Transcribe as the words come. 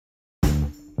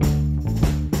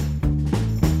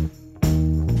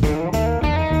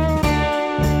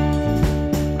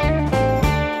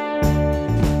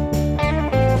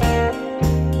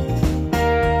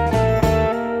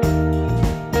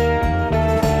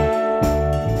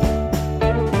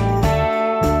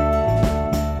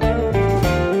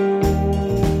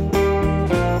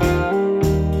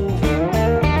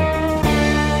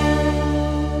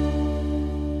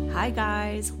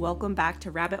welcome back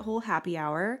to Rabbit Hole Happy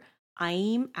Hour.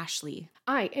 I'm Ashley.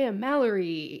 I am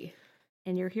Mallory.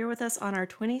 And you're here with us on our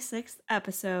 26th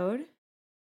episode.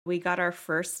 We got our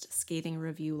first scathing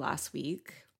review last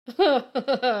week.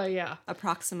 Yeah.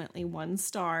 Approximately 1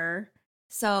 star.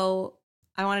 So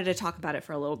I wanted to talk about it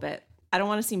for a little bit. I don't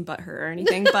want to seem butthurt or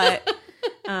anything, but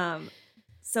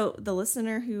so the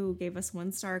listener who gave us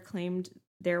 1 star claimed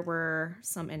there were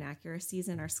some inaccuracies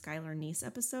in our Skylar Niece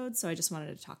episode. So I just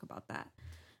wanted to talk about that.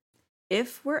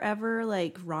 If we're ever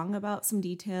wrong about some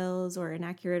details or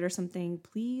inaccurate or something,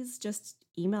 please just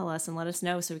email us and let us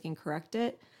know so we can correct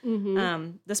it.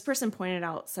 Mm-hmm. This person pointed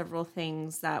out several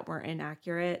things that were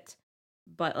inaccurate,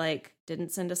 but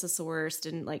didn't send us a source,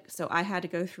 so I had to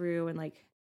go through and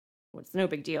it's no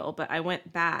big deal, but I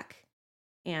went back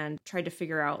and tried to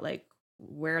figure out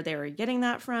where they were getting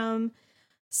that from.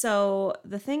 So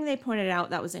the thing they pointed out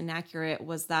that was inaccurate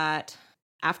was that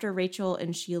after Rachel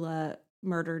and Sheila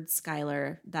murdered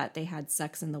Skylar, that they had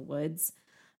sex in the woods.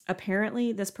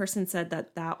 Apparently, this person said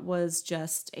that that was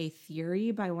just a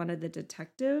theory by one of the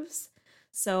detectives.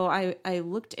 So I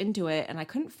looked into it and I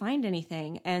couldn't find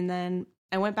anything. And then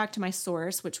I went back to my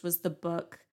source, which was the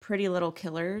book Pretty Little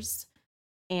Killers.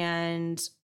 And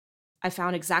I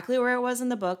found exactly where it was in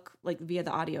the book, via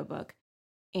the audiobook.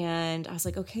 And I was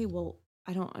like, okay, well,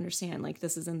 I don't understand.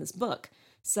 This is in this book.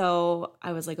 So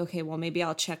I was like, okay, well, maybe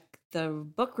I'll check the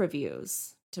book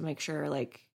reviews to make sure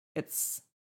it's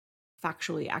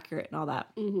factually accurate and all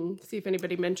that. Mm-hmm. See if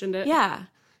anybody mentioned it. Yeah.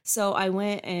 So I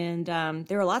went and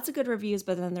there were lots of good reviews,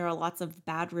 but then there are lots of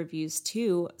bad reviews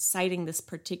too, citing this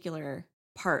particular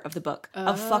part of the book,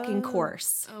 of fucking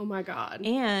course. Oh my God.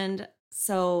 And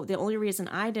so the only reason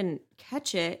I didn't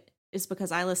catch it is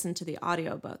because I listened to the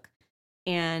audiobook.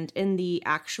 And in the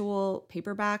actual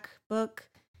paperback book,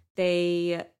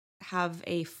 they have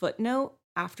a footnote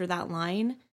after that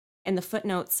line. And the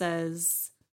footnote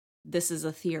says, this is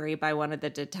a theory by one of the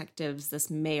detectives. This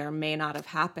may or may not have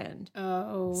happened.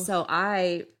 Oh. So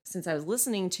since I was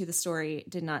listening to the story,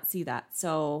 did not see that.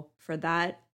 So for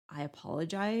that, I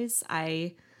apologize.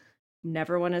 I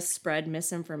never want to spread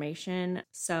misinformation.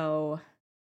 So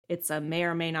it's a may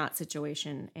or may not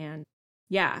situation. And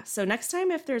yeah, so next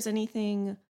time if there's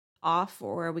anything off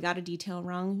or we got a detail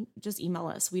wrong, just email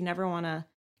us. We never want to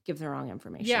give the wrong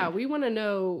information. Yeah, we want to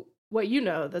know what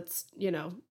that's,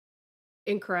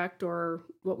 incorrect or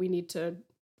what we need to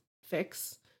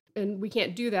fix. And we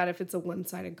can't do that if it's a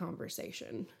one-sided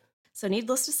conversation. So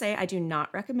needless to say, I do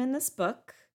not recommend this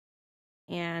book.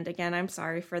 And again, I'm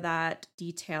sorry for that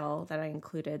detail that I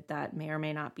included that may or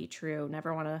may not be true.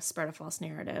 Never want to spread a false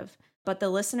narrative. But the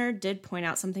listener did point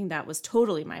out something that was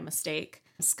totally my mistake.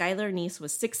 Skylar Niece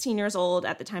was 16 years old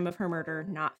at the time of her murder,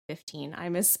 not 15. I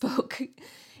misspoke.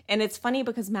 And it's funny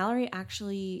because Mallory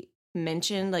actually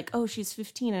mentioned oh, she's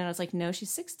 15. And I was like, no, she's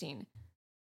 16.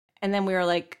 And then we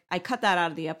were I cut that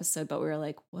out of the episode, but we were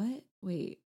like, what?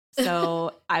 Wait.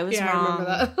 So I was yeah, wrong. I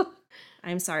remember that.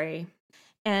 I'm sorry.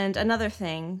 And another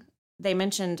thing, they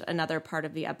mentioned another part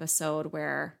of the episode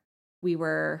where we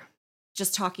were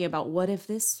just talking about what if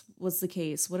this was the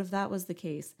case? What if that was the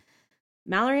case?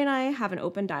 Mallory and I have an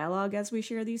open dialogue as we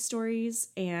share these stories,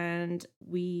 and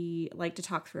we like to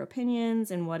talk through opinions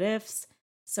and what ifs.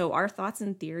 So our thoughts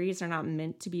and theories are not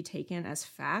meant to be taken as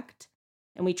fact.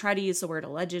 And we try to use the word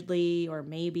allegedly or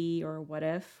maybe or what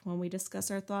if when we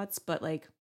discuss our thoughts. But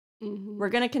mm-hmm. We're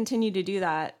going to continue to do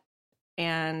that.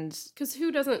 And because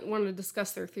who doesn't want to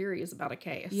discuss their theories about a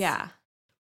case? Yeah.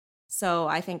 So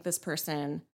I think this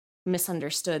person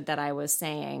misunderstood that I was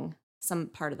saying some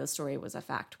part of the story was a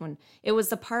fact when it was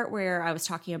the part where I was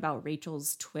talking about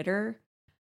Rachel's Twitter,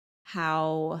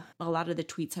 how a lot of the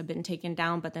tweets have been taken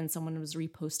down, but then someone was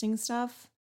reposting stuff.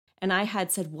 And I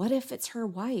had said, what if it's her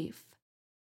wife?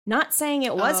 Not saying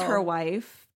it was her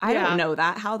wife. I don't know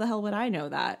that. How the hell would I know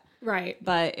that? Right.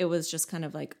 But it was just kind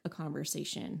of a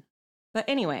conversation. But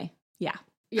anyway, yeah.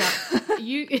 Yeah.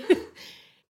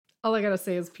 All I gotta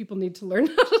say is people need to learn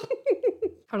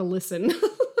how to listen.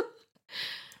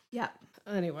 Yeah.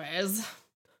 Anyways.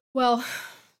 Well,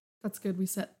 that's good. We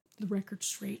set the record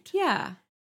straight. Yeah.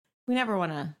 We never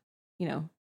want to,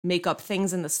 make up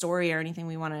things in the story or anything.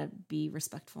 We want to be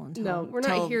respectful and No, we're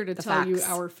not here to tell you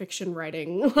our fiction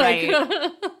writing.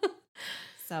 Right.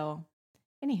 So,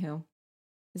 anywho,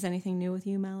 is anything new with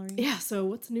you, Mallory? Yeah, so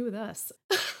what's new with us?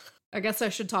 I guess I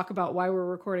should talk about why we're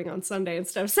recording on Sunday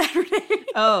instead of Saturday.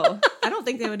 Oh, I don't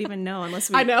think they would even know unless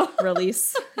we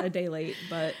release a day late,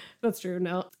 but that's true.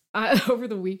 No, over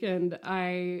the weekend,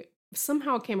 I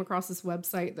somehow came across this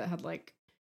website that had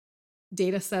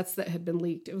data sets that had been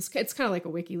leaked. It's kind of like a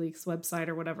WikiLeaks website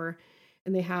or whatever.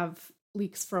 And they have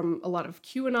leaks from a lot of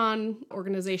QAnon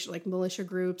organization, like militia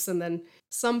groups, and then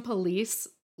some police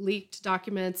leaked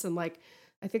documents, and like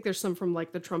I think there's some from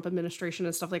like the Trump administration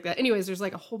and stuff like that. Anyways, there's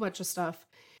like a whole bunch of stuff.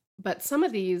 But some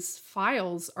of these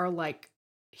files are like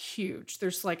huge.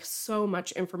 There's like so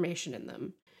much information in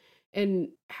them. And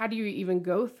how do you even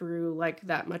go through like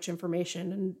that much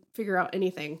information and figure out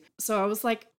anything? So I was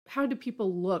like, how do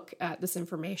people look at this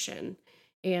information?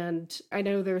 And I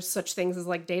know there's such things as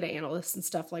like data analysts and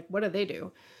stuff. Like, what do they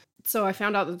do? So I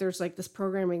found out that there's like this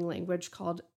programming language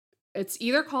called, it's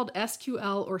either called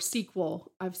SQL or SQL.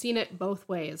 I've seen it both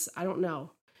ways. I don't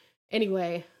know.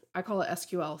 Anyway, I call it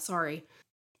SQL. Sorry.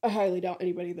 I highly doubt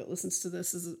anybody that listens to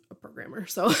this is a programmer.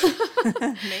 So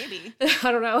maybe.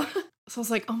 I don't know. So I was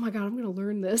like, oh my God, I'm going to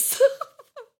learn this.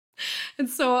 And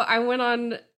so I went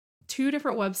on 2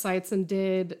 different websites and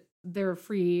did their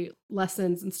free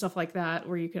lessons and stuff like that,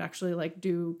 where you could actually like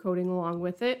do coding along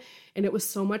with it. And it was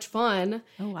so much fun.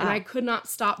 Oh, wow. And I could not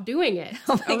stop doing it.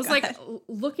 Oh I was God. like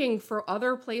looking for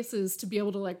other places to be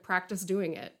able to like practice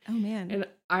doing it. Oh man. And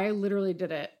I literally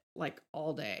did it like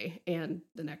all day and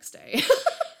the next day.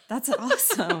 That's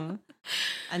awesome.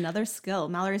 Another skill.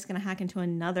 Mallory's going to hack into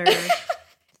another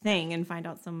thing and find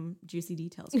out some juicy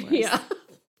details for us. Yeah.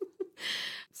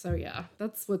 So yeah,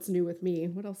 that's what's new with me.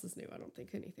 What else is new? I don't think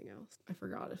anything else. I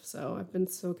forgot if so. I've been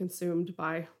so consumed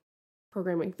by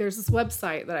programming. There's this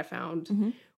website that I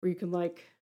found where you can like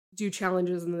do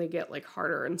challenges and then they get like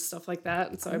harder and stuff like that.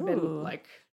 And so I've been like,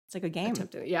 it's like a game.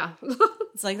 attempting it. Yeah.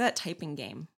 It's like that typing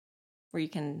game where you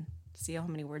can see how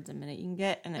many words a minute you can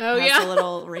get, and it Oh, has yeah. a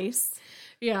little race.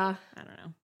 Yeah. I don't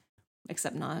know.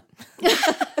 Except not.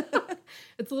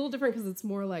 It's a little different because it's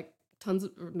more like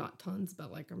or not tons,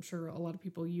 but like I'm sure a lot of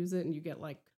people use it and you get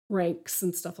like ranks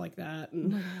and stuff like that.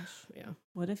 And Oh my gosh. yeah.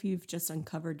 What if you've just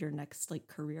uncovered your next like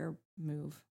career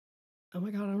move? Oh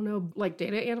my God, I don't know. Like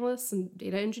data analysts and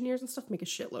data engineers and stuff make a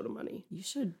shitload of money. You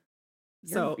should.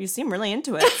 So You seem really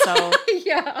into it, so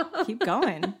yeah. keep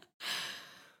going.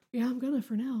 Yeah, I'm gonna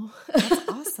for now. That's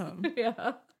awesome.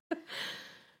 Yeah.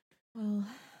 Well,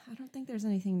 I don't think there's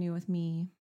anything new with me.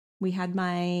 We had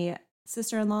my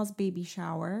sister-in-law's baby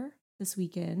shower this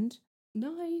weekend.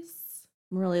 Nice.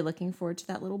 I'm really looking forward to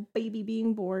that little baby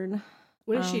being born.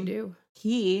 When is she due?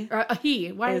 He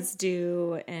Why is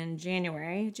due in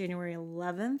January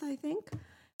 11th, I think.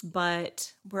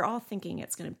 But we're all thinking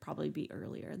it's going to probably be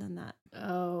earlier than that.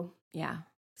 Oh, Yeah.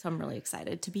 So I'm really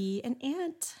excited to be an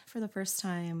aunt for the first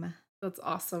time. that's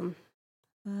awesome.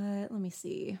 But let me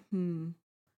see.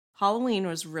 Halloween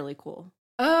was really cool.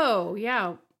 Oh,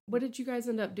 yeah. What did you guys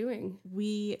end up doing?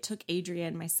 We took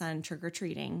Adrian, my son,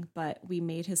 trick-or-treating, but we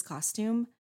made his costume,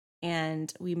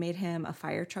 and we made him a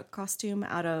fire truck costume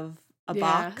out of a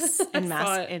box and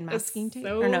masking tape.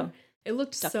 Or no, it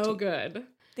looked duct so tape. good.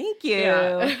 Thank you.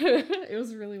 Yeah. It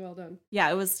was really well done. Yeah,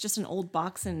 it was just an old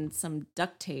box and some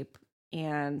duct tape,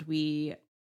 and we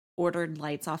ordered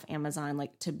lights off Amazon,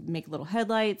 like to make little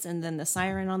headlights and then the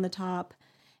siren on the top.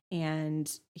 And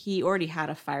he already had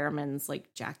a fireman's like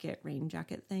rain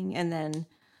jacket thing, and then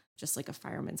just like a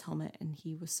fireman's helmet. And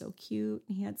he was so cute,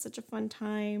 and he had such a fun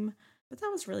time. But that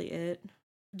was really it.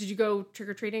 Did you go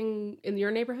trick-or-treating in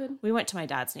your neighborhood? We went to my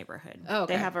dad's neighborhood. Oh,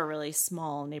 okay. They have a really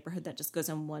small neighborhood that just goes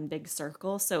in one big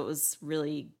circle. So it was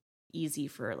really easy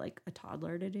for like a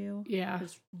toddler to do. Yeah.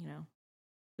 'Cause,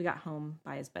 we got home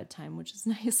by his bedtime, which is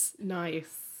nice.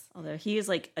 Nice. Although he is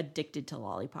like addicted to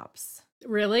lollipops.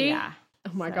 Really? Yeah.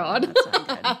 Oh my So God. that's not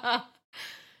good.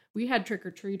 We had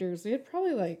trick-or-treaters. We had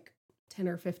probably like 10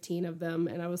 or 15 of them.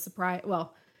 And I was surprised.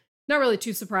 Well, not really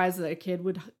too surprised that a kid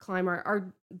would climb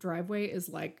our driveway is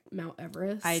like Mount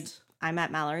Everest. I'm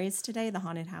at Mallory's today, the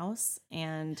haunted house,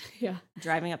 and Yeah.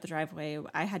 driving up the driveway,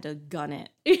 I had to gun it.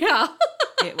 Yeah.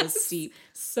 It was steep.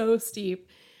 So steep.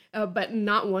 But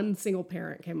not one single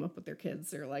parent came up with their kids.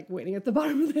 They're like waiting at the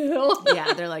bottom of the hill.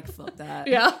 Yeah, they're like, fuck that.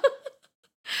 Yeah.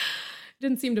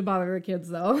 Didn't seem to bother the kids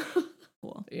though.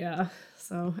 Cool. Yeah.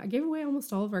 So I gave away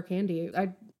almost all of our candy. I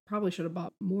probably should have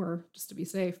bought more just to be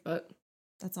safe, but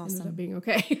That's ended up awesome. being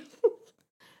okay.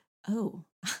 Oh,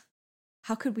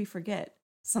 how could we forget?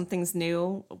 Something's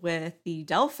new with the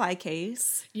Delphi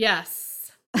case.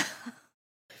 Yes.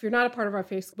 If you're not a part of our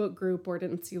Facebook group or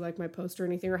didn't see like my post or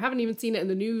anything, or haven't even seen it in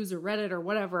the news or Reddit or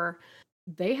whatever,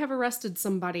 they have arrested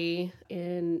somebody,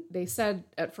 and they said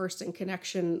at first in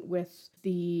connection with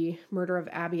the murder of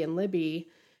Abby and Libby,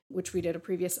 which we did a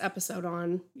previous episode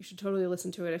on. You should totally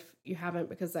listen to it if you haven't,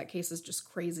 because that case is just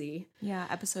crazy. Yeah,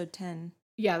 episode 10.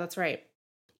 Yeah, that's right.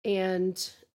 And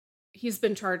he's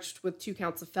been charged with 2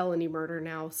 counts of felony murder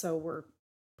now, so we're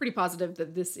pretty positive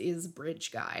that this is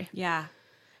Bridge Guy. Yeah.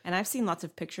 And I've seen lots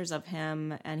of pictures of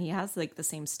him, and he has like the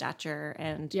same stature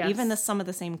and Yes. even some of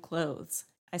the same clothes.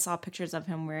 I saw pictures of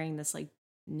him wearing this like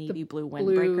navy blue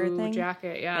windbreaker thing.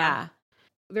 Jacket, yeah. Yeah.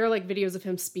 There are like videos of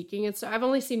him speaking and stuff. I've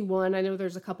only seen one. I know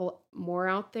there's a couple more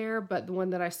out there, but the one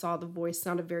that I saw, the voice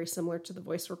sounded very similar to the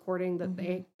voice recording that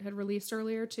they had released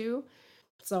earlier too.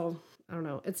 So I don't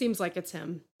know. It seems like it's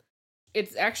him.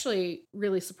 It's actually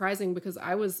really surprising because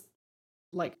I was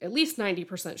like at least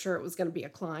 90% sure it was going to be a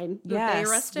Klein that they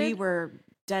arrested. We were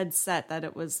dead set that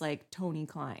it was like Tony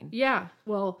Klein. Yeah.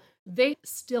 Well, they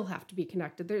still have to be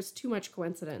connected. There's too much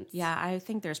coincidence. Yeah, I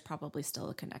think there's probably still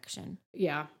a connection.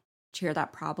 Yeah. Cheer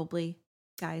that probably,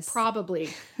 guys. Probably.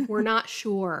 We're not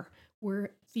sure. We're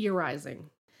theorizing.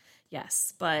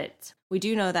 Yes, but we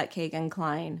do know that Kagan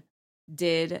Klein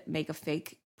did make a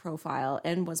fake profile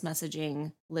and was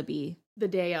messaging Libby the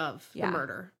day of the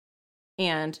murder.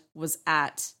 And was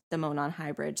at the Monon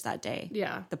High Bridge that day.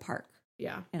 Yeah. The park.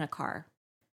 Yeah. In a car.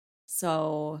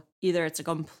 So either it's a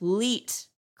complete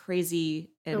crazy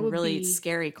and really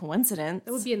scary coincidence.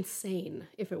 That would be insane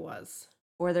if it was.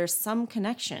 Or there's some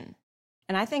connection.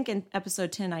 And I think in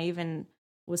episode 10, I even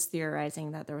was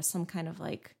theorizing that there was some kind of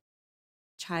like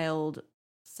child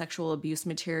sexual abuse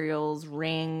materials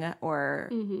ring or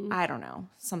I don't know,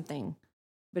 something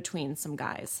between some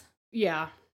guys. Yeah.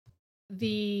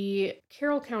 The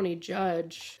Carroll County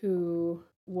judge who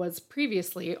was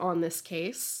previously on this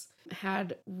case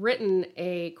had written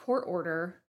a court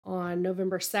order on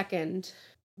November 2nd,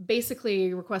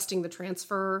 basically requesting the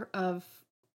transfer of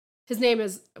we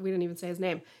didn't even say his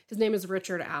name. His name is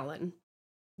Richard Allen.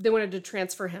 They wanted to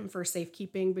transfer him for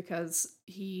safekeeping because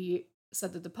he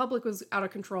said that the public was out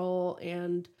of control,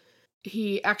 and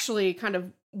he actually kind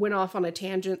of went off on a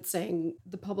tangent saying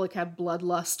the public had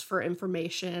bloodlust for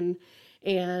information.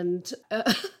 And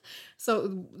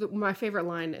so my favorite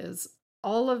line is,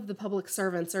 all of the public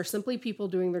servants are simply people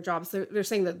doing their jobs. They're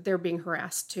saying that they're being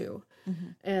harassed too.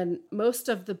 And most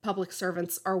of the public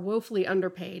servants are woefully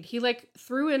underpaid. He like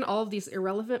threw in all of these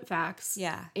irrelevant facts.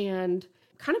 Yeah. And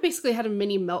kind of basically had a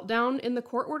mini meltdown in the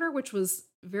court order, which was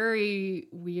very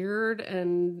weird.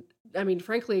 And I mean,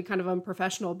 frankly, kind of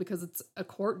unprofessional because it's a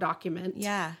court document.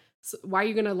 Yeah. So why are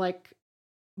you going to like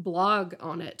blog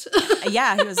on it?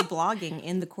 Yeah, he was blogging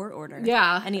in the court order.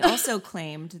 Yeah. And he also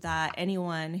claimed that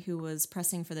anyone who was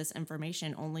pressing for this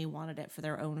information only wanted it for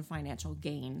their own financial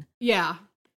gain. Yeah.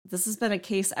 This has been a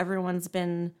case everyone's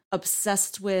been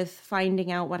obsessed with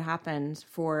finding out what happened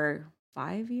for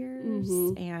 5 years.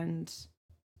 And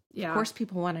of course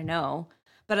people want to know.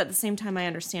 But at the same time, I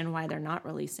understand why they're not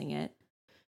releasing it.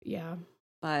 Yeah.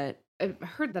 But I've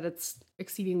heard that it's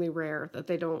exceedingly rare that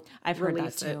they don't I've heard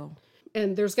release that too.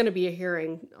 And there's going to be a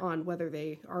hearing on whether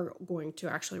they are going to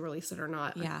actually release it or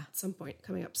not. Yeah. At some point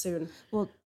coming up soon. Well,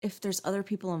 if there's other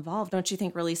people involved, don't you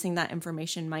think releasing that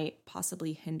information might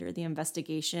possibly hinder the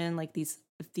investigation? Like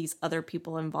if these other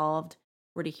people involved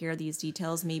were to hear these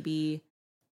details, maybe.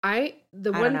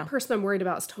 The one person I'm worried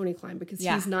about is Tony Klein because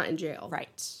he's not in jail.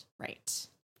 Right.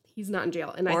 He's not in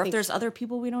jail. And or if there's other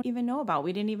people we don't even know about.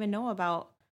 We didn't even know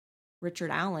about Richard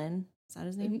Allen. Is that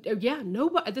his name? Yeah,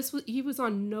 nobody. He was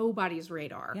on nobody's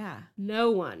radar. Yeah.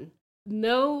 No one.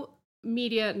 No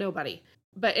media, nobody.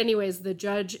 But anyways, the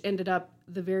judge ended up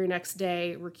the very next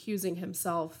day recusing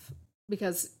himself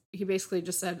because he basically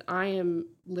just said, I am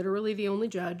literally the only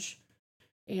judge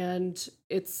and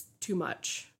it's too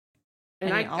much.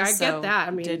 And I get that.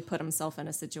 I mean, did put himself in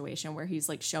a situation where he's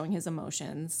like showing his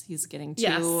emotions. He's getting too.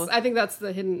 Yes, I think that's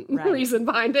the hidden reason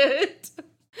behind it.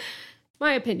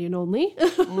 My opinion only.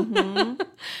 He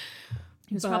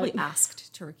was probably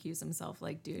asked to recuse himself.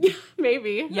 Like, dude,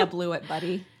 maybe. You blew it,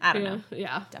 buddy. I don't know.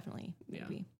 Yeah. Definitely. Yeah.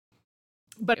 Maybe.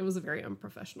 But it was a very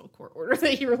unprofessional court order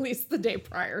that he released the day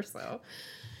prior. So,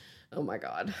 oh my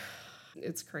God.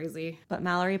 It's crazy. But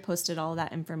Mallory posted all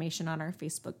that information on our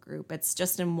Facebook group. It's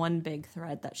just in one big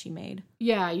thread that she made.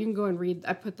 Yeah, you can go and read.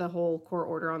 I put the whole court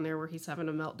order on there where he's having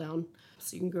a meltdown.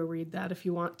 So you can go read that if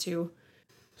you want to.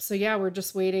 So yeah, we're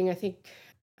just waiting. I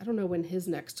don't know when his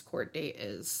next court date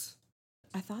is.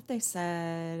 I thought they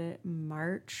said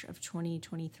March of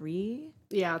 2023.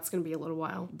 Yeah, it's going to be a little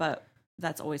while. But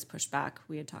that's always pushed back.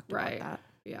 We had talked about that.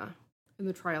 Yeah. And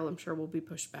the trial, I'm sure, will be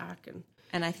pushed back.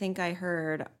 And I think I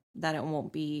heard that it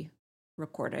won't be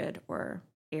recorded or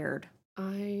aired.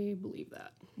 I believe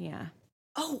that. Yeah.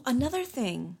 Oh, another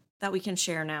thing that we can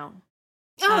share now.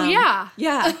 Oh, yeah.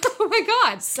 Yeah. Oh, my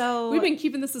God. So we've been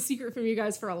keeping this a secret from you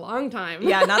guys for a long time.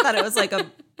 Yeah, not that it was like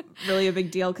really a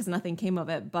big deal because nothing came of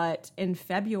it. But in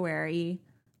February,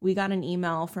 we got an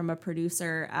email from a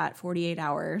producer at 48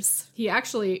 Hours. He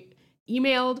actually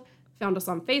emailed, found us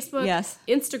on Facebook, Yes.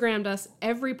 Instagrammed us,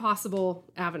 every possible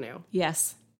avenue.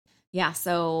 Yes. Yeah.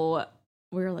 So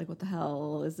we were like, what the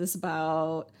hell is this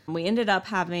about? We ended up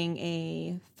having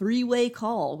a 3-way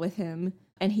call with him,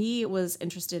 and he was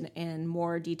interested in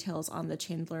more details on the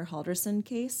Chandler Halderson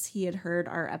case. He had heard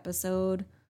our episode,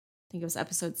 I think it was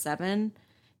episode 7,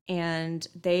 and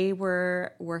they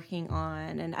were working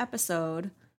on an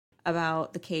episode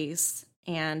about the case,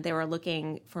 and they were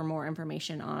looking for more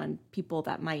information on people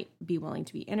that might be willing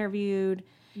to be interviewed.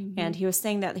 Mm-hmm. And he was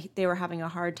saying that they were having a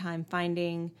hard time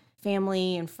finding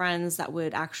family and friends that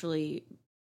would actually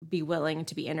be willing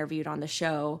to be interviewed on the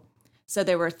show. So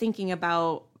they were thinking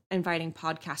about inviting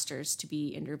podcasters to be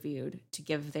interviewed to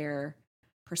give their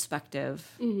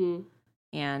perspective. Mm-hmm.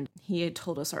 And he had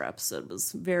told us our episode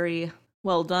was very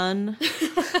well done.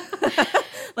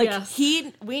 Yes.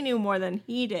 We knew more than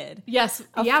he did. Yes.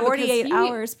 A 48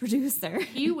 hours producer.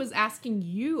 He was asking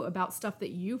you about stuff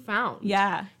that you found.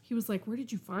 Yeah. He was like, where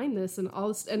did you find this? And all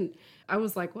this. And I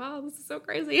was like, wow, this is so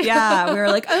crazy. Yeah. We were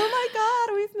like, oh my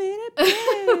God, we've made it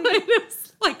big.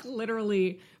 It's like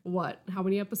literally what? How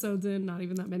many episodes in? Not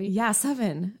even that many. Yeah,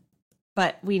 7.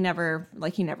 But he never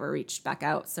reached back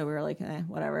out. So we were like,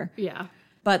 whatever. Yeah.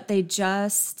 But they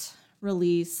just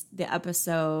released the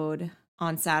episode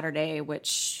on Saturday,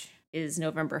 which is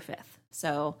November 5th.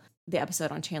 So the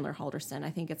episode on Chandler Halderson,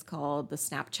 I think it's called The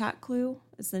Snapchat Clue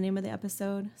is the name of the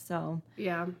episode. So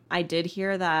yeah, I did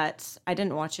hear that. I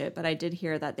didn't watch it, but I did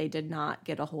hear that they did not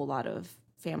get a whole lot of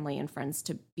family and friends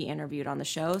to be interviewed on the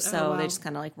show. So they just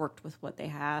kind of like worked with what they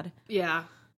had. Yeah.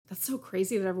 That's so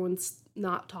crazy that everyone's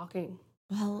not talking.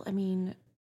 Well, I mean,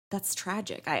 that's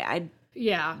tragic.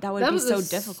 Yeah. That would be so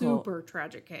difficult. Super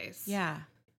tragic case. Yeah.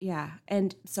 Yeah.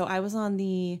 And so I was on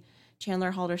the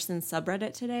Chandler Halderson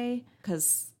subreddit today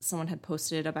because someone had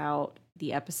posted about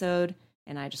the episode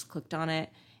and I just clicked on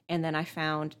it. And then I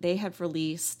found they had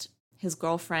released his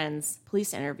girlfriend's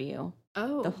police interview.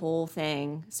 Oh. The whole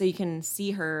thing. So you can see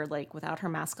her like without her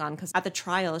mask on because at the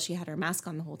trial she had her mask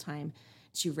on the whole time.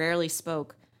 She rarely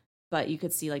spoke, but you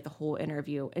could see like the whole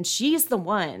interview. And she's the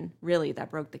one really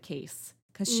that broke the case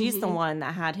because she's the one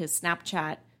that had his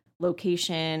Snapchat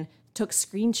location, took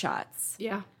screenshots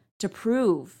to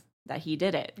prove that he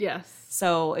did it. Yes.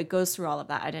 So it goes through all of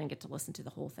that. I didn't get to listen to the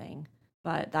whole thing,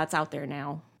 but that's out there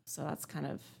now. So that's kind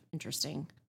of interesting.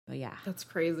 But yeah. That's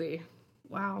crazy.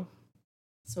 Wow.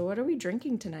 So what are we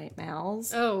drinking tonight,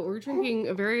 Mals? Oh, we're drinking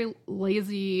a very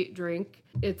lazy drink.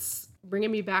 It's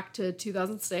bringing me back to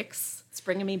 2006. It's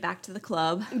bringing me back to the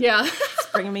club. Yeah. It's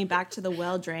bringing me back to the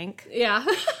well drink. Yeah.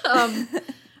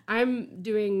 I'm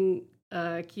doing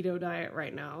a keto diet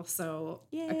right now, so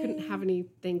Yay. I couldn't have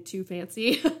anything too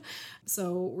fancy.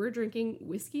 So we're drinking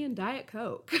whiskey and Diet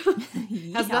Coke.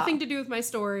 Has nothing to do with my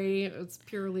story. It's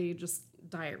purely just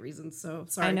diet reasons. So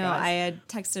sorry, I know. guys. I had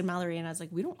texted Mallory and I was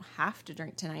like, we don't have to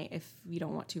drink tonight if you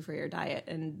don't want to for your diet.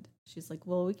 And she's like,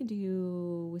 well, we can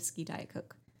do whiskey Diet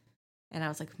Coke. And I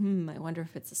was like, I wonder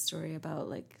if it's a story about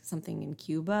like something in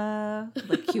Cuba,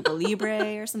 like Cuba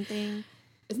Libre or something.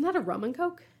 Isn't that a rum and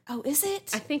Coke? Oh, is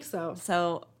it? I think so.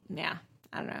 So, yeah,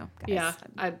 I don't know, guys. Yeah,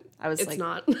 I was it's like,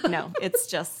 not. No, it's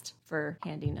just for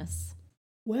handiness.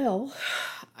 Well,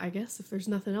 I guess if there's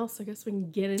nothing else, I guess we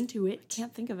can get into it.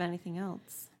 Can't think of anything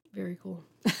else. Very cool.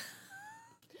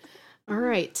 All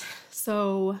right.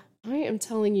 So I am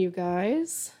telling you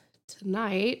guys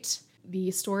tonight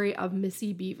the story of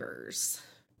Missy Bevers.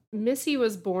 Missy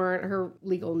was born, her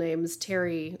legal name is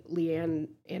Terry Leanne,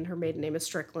 and her maiden name is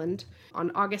Strickland,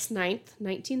 on August 9th,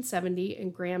 1970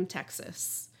 in Graham,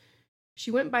 Texas.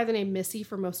 She went by the name Missy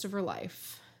for most of her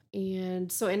life. And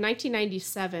so in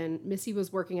 1997, Missy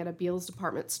was working at a Beal's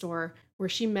department store where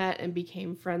she met and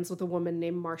became friends with a woman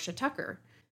named Marcia Tucker.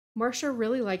 Marcia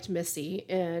really liked Missy,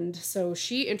 and so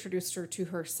she introduced her to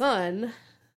her son,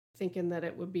 thinking that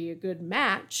it would be a good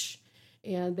match.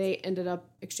 And they ended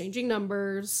up exchanging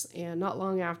numbers, and not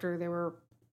long after, they were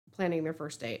planning their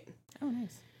first date. Oh,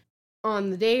 nice.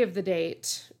 On the day of the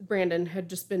date, Brandon had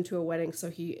just been to a wedding, so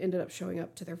he ended up showing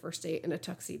up to their first date in a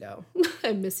tuxedo.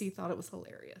 And Missy thought it was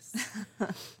hilarious.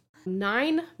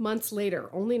 9 months later,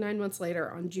 only 9 months later,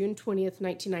 on June 20th,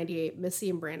 1998, Missy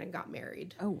and Brandon got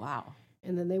married. Oh, wow.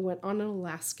 And then they went on an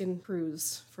Alaskan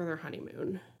cruise for their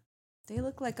honeymoon. They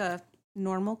look like a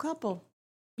normal couple.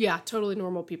 Yeah, totally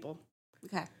normal people.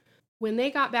 Okay. When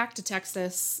they got back to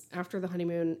Texas after the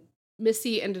honeymoon,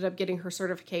 Missy ended up getting her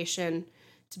certification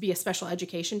to be a special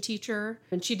education teacher.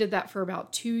 And she did that for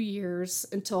about 2 years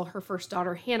until her first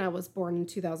daughter, Hannah, was born in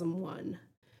 2001.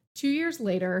 2 years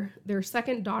later, their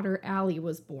second daughter, Allie,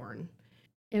 was born.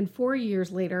 And 4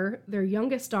 years later, their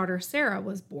youngest daughter, Sarah,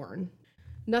 was born.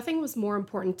 Nothing was more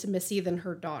important to Missy than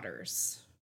her daughters.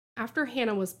 After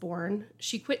Hannah was born,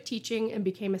 she quit teaching and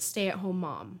became a stay-at-home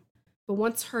mom. But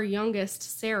once her youngest,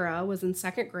 Sarah, was in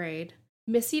 2nd grade,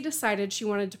 Missy decided she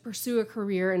wanted to pursue a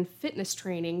career in fitness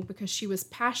training because she was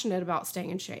passionate about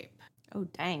staying in shape. Oh,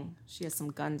 dang. She has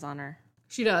some guns on her.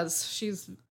 She does. She's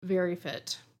very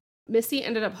fit. Missy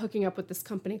ended up hooking up with this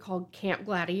company called Camp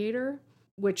Gladiator,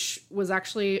 which was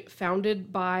actually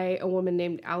founded by a woman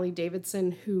named Allie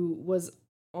Davidson, who was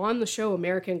on the show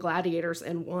American Gladiators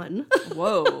and won.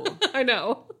 Whoa. I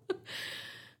know.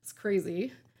 It's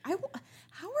crazy. How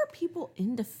are people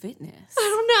into fitness? I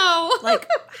don't know. Like,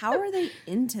 how are they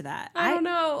into that? I don't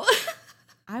know.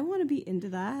 I want to be into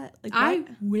that. Like, I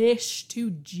wish to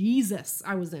Jesus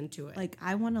I was into it. Like,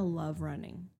 I want to love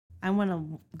running. I want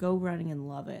to go running and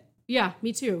love it. Yeah,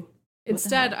 me too.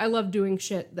 Instead, I love doing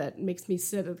shit that makes me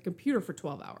sit at the computer for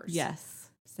 12 hours. Yes,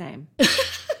 same.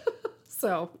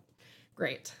 So,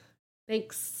 great.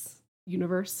 Thanks,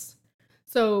 universe.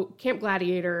 So, Camp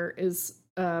Gladiator is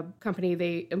a company.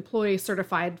 They employ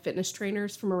certified fitness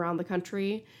trainers from around the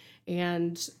country,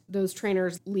 and those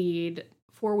trainers lead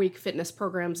 4-week fitness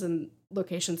programs in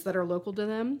locations that are local to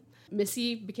them.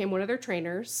 Missy became one of their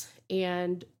trainers,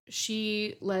 and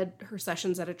she led her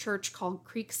sessions at a church called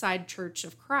Creekside Church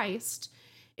of Christ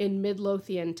in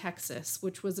Midlothian, Texas,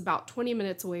 which was about 20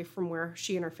 minutes away from where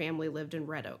she and her family lived in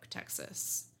Red Oak,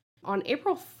 Texas. On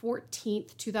April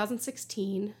 14th,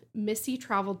 2016, Missy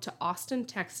traveled to Austin,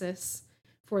 Texas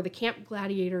for the Camp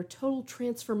Gladiator Total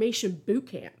Transformation Boot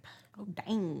Camp. Oh,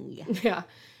 dang. Yeah.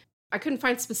 I couldn't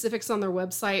find specifics on their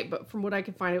website, but from what I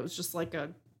could find, it was just like a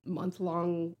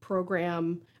month-long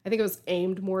program. I think it was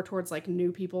aimed more towards like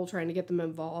new people, trying to get them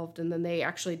involved. And then they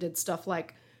actually did stuff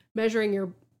like measuring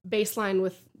your baseline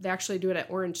with, they actually do it at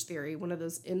Orange Theory, one of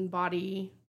those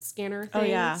in-body scanner things. Oh,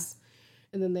 yeah.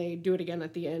 And then they do it again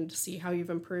at the end to see how you've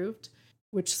improved,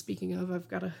 which, speaking of, I've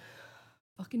got to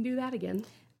fucking do that again.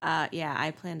 Yeah,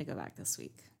 I plan to go back this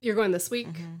week. You're going this week?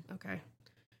 Mm-hmm. Okay.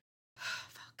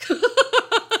 Fuck.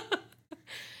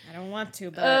 I don't want to,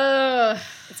 but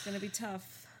it's going to be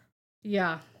tough.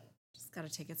 Yeah. Just got to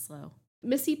take it slow.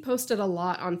 Missy posted a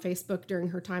lot on Facebook during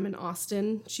her time in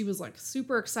Austin. She was like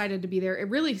super excited to be there. It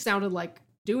really sounded like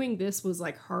doing this was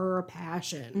like her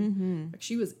passion. Mm-hmm. Like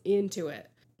she was into it.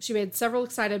 She made several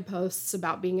excited posts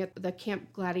about being at the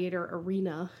Camp Gladiator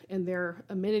Arena and their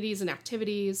amenities and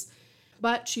activities.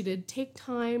 But she did take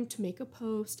time to make a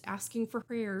post asking for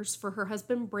prayers for her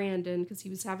husband, Brandon, because he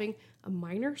was having a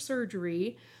minor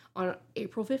surgery on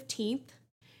April 15th.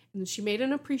 And she made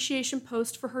an appreciation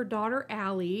post for her daughter,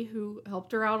 Allie, who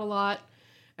helped her out a lot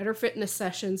at her fitness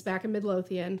sessions back in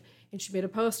Midlothian. And she made a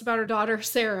post about her daughter,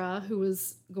 Sarah, who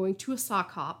was going to a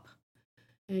sock hop,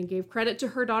 and gave credit to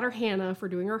her daughter, Hannah, for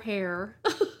doing her hair.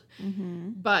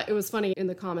 Mm-hmm. But it was funny, in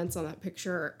the comments on that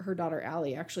picture, her daughter,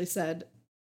 Allie, actually said,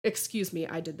 "Excuse me,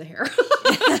 I did the hair."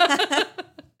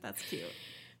 That's cute.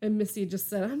 And Missy just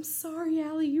said, "I'm sorry,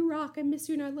 Allie, you rock. I miss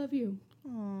you and I love you."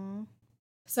 Aww.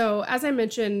 So, as I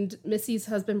mentioned, Missy's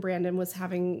husband, Brandon, was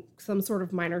having some sort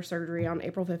of minor surgery on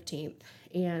April 15th.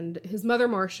 And his mother,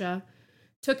 Marcia,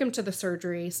 took him to the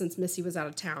surgery since Missy was out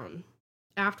of town.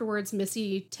 Afterwards,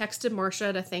 Missy texted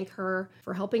Marcia to thank her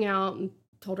for helping out and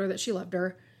told her that she loved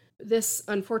her. This,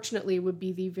 unfortunately, would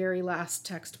be the very last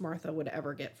text Martha would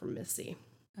ever get from Missy.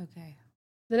 Okay.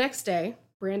 The next day,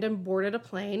 Brandon boarded a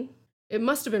plane. It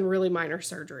must have been really minor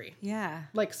surgery. Yeah.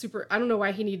 Like super, I don't know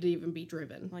why he needed to even be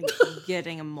driven. Like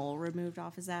getting a mole removed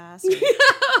off his ass. Or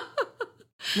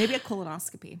maybe a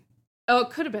colonoscopy. Oh, it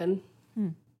could have been.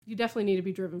 You definitely need to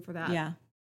be driven for that. Yeah.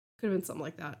 Could have been something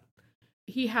like that.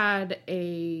 He had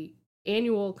a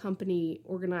annual company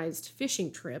organized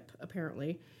fishing trip,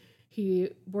 apparently. He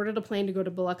boarded a plane to go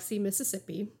to Biloxi,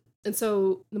 Mississippi. And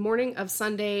so the morning of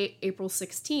Sunday, April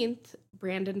 16th,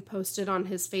 Brandon posted on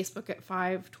his Facebook at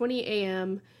 5:20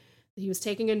 a.m. that he was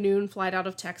taking a noon flight out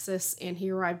of Texas, and he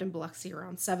arrived in Biloxi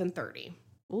around 7:30.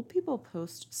 Old people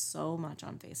post so much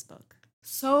on Facebook.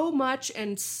 So much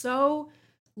and so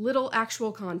little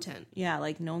actual content. Yeah,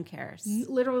 like no one cares.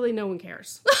 Literally no one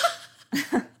cares.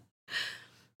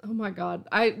 Oh my God.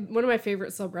 One of my favorite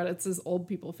subreddits is old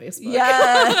people Facebook.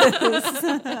 Yes.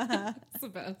 It's the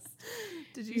best.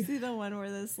 Did you see the one where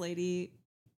this lady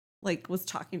like was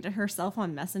talking to herself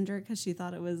on Messenger because she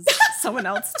thought it was someone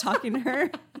else talking to her?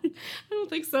 I don't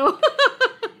think so.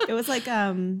 It was like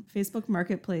Facebook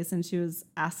Marketplace, and she was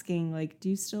asking like, "Do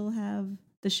you still have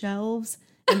the shelves?"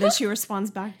 And then she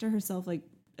responds back to herself like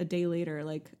a day later,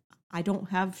 like, "I don't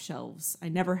have shelves. I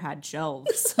never had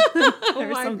shelves." Oh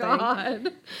my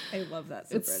God. I love that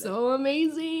subreddit. It's so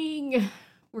amazing.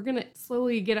 We're going to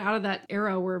slowly get out of that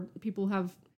era where people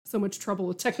have So much trouble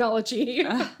with technology.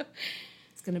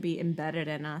 It's going to be embedded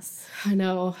in us. I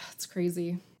know. It's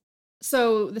crazy.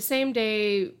 So the same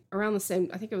day, around the same,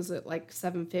 I think it was at like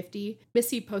 7:50,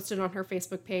 Missy posted on her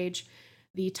Facebook page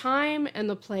the time and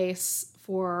the place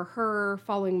for her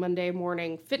following Monday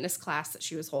morning fitness class that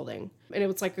she was holding. And it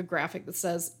was like a graphic that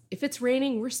says, if it's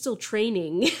raining, we're still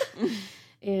training.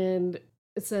 And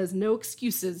it says, no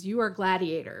excuses, you are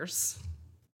gladiators.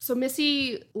 So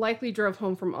Missy likely drove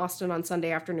home from Austin on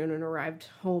Sunday afternoon and arrived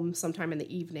home sometime in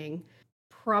the evening,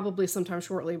 probably sometime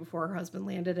shortly before her husband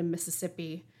landed in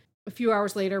Mississippi. A few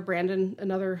hours later, Brandon,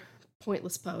 another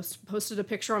pointless post, posted a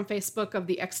picture on Facebook of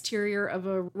the exterior of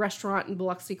a restaurant in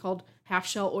Biloxi called Half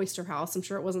Shell Oyster House. I'm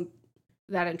sure it wasn't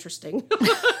that interesting.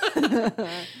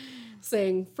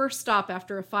 Saying, first stop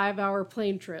after a 5-hour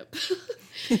plane trip.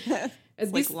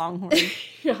 It's like Longhorn.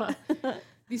 Yeah.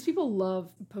 These people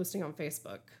love posting on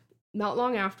Facebook. Not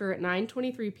long after, at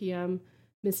 9:23 p.m.,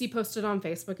 Missy posted on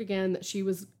Facebook again that she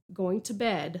was going to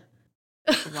bed.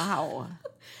 Wow.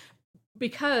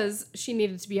 Because she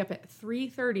needed to be up at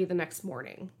 3:30 the next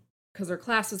morning. Because her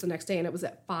class was the next day and it was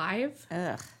at 5.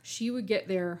 Ugh. She would get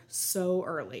there so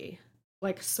early.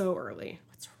 Like, so early.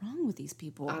 What's wrong with these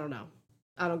people? I don't know.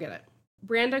 I don't get it.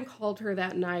 Brandon called her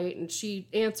that night and she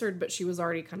answered, but she was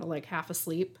already kind of like half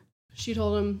asleep. She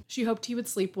told him she hoped he would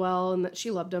sleep well and that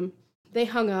she loved him. They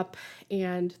hung up,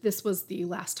 and this was the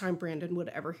last time Brandon would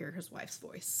ever hear his wife's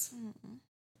voice. Mm-mm.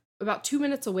 About 2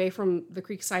 minutes away from the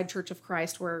Creekside Church of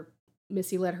Christ, where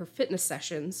Missy led her fitness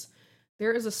sessions,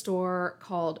 there is a store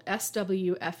called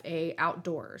SWFA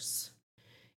Outdoors.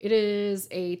 It is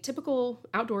a typical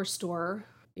outdoor store.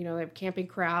 You know, they have camping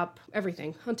crap,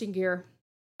 everything, hunting gear.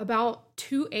 About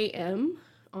 2 a.m.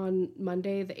 on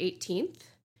Monday the 18th,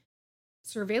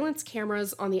 surveillance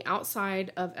cameras on the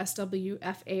outside of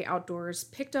SWFA Outdoors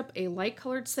picked up a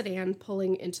light-colored sedan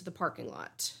pulling into the parking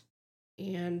lot.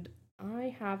 And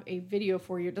I have a video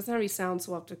for you. It doesn't have any sound,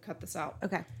 so we'll have to cut this out.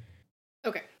 Okay.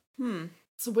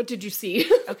 So what did you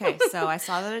see? Okay, so I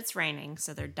saw that it's raining,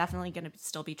 so they're definitely going to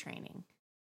still be training.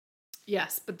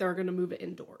 Yes, but they're going to move it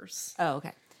indoors. Oh,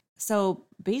 okay. So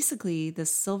basically, the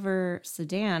silver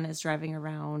sedan is driving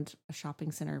around a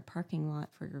shopping center parking lot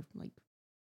for like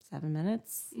 7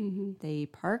 minutes. Mm-hmm. They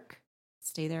park,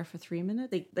 stay there for 3 minutes.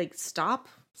 They like stop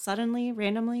suddenly,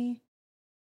 randomly.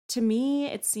 To me,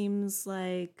 it seems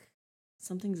like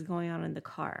something's going on in the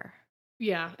car.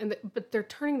 Yeah, but they're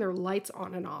turning their lights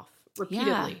on and off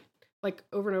repeatedly, like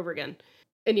over and over again.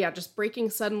 And yeah, just braking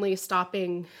suddenly,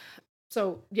 stopping.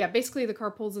 So yeah, basically the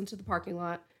car pulls into the parking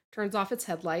lot, turns off its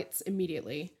headlights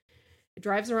immediately. It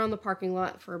drives around the parking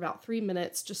lot for about 3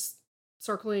 minutes, just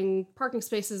circling parking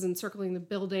spaces and circling the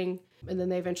building. And then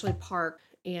they eventually park.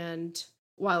 And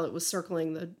while it was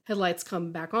circling, the headlights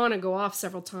come back on and go off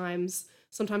several times,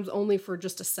 sometimes only for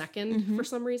just a second for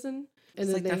some reason. And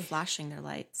It's then like they're flashing their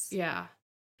lights. Yeah.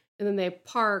 And then they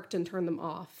parked and turned them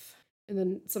off. And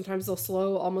then sometimes they'll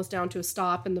slow almost down to a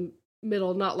stop in the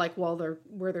middle, not like while they're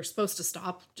where they're supposed to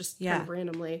stop, just kind of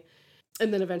randomly.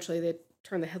 And then eventually they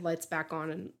turn the headlights back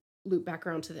on and loop back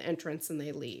around to the entrance and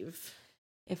they leave.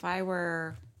 If I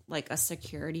were like a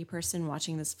security person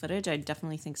watching this footage, I'd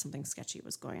definitely think something sketchy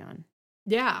was going on.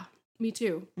 Yeah, me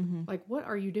too. Mm-hmm. Like, what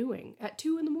are you doing at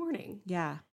 2 a.m?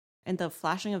 Yeah. And the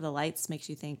flashing of the lights makes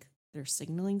you think they're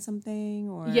signaling something,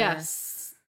 or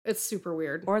yes, it's super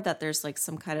weird. Or that there's like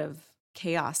some kind of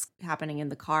chaos happening in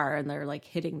the car and they're like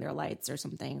hitting their lights or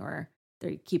something, or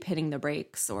they keep hitting the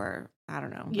brakes, or I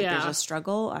don't know. Like there's a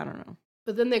struggle. I don't know.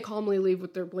 But then they calmly leave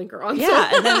with their blinker on.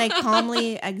 Yeah, and then they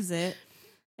calmly exit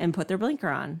and put their blinker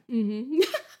on. Mm-hmm.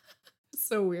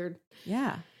 So weird.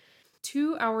 Yeah.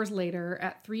 2 hours later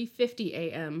at 3:50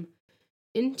 a.m.,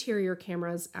 interior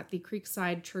cameras at the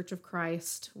Creekside Church of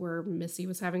Christ, where Missy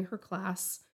was having her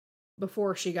class,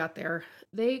 before she got there,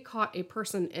 they caught a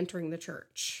person entering the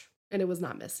church, and it was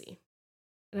not Missy.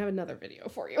 And I have another video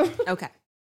for you. Okay.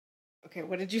 Okay,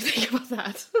 what did you think about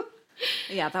that?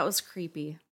 Yeah, that was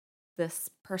creepy. This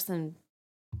person,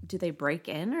 do they break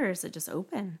in or is it just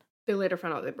open? They later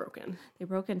found out they broke in. They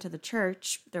broke into the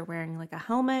church. They're wearing like a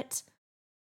helmet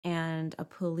and a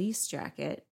police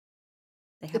jacket.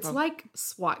 It's like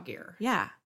SWAT gear. Yeah.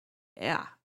 Yeah.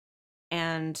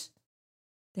 And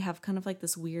they have kind of like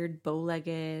this weird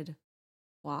bow-legged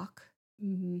walk.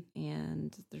 Mm-hmm.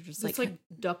 And they're just it's like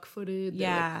duck-footed.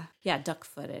 Yeah. Yeah,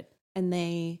 duck-footed. And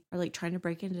they are like trying to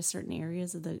break into certain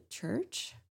areas of the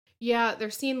church. Yeah,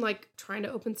 they're seen like trying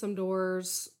to open some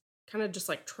doors, kind of just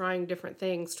like trying different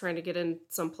things, trying to get in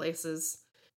some places.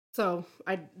 So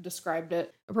I described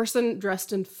it. A person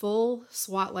dressed in full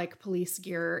SWAT-like police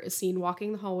gear is seen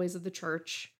walking the hallways of the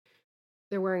church.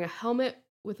 They're wearing a helmet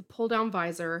with a pull-down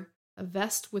visor, a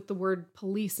vest with the word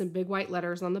police in big white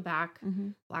letters on the back,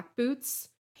 black boots,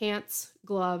 pants,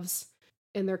 gloves,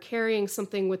 and they're carrying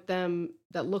something with them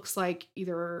that looks like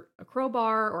either a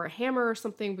crowbar or a hammer or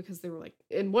something, because they were like,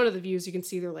 in one of the views, you can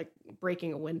see they're like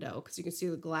breaking a window because you can see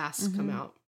the glass come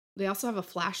out. They also have a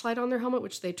flashlight on their helmet,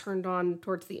 which they turned on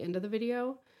towards the end of the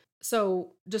video.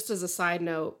 So just as a side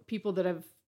note, people that have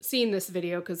seen this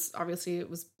video, because obviously it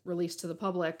was released to the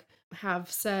public, have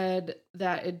said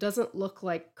that it doesn't look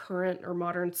like current or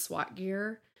modern SWAT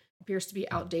gear. It appears to be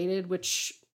outdated,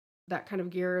 which that kind of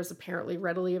gear is apparently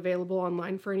readily available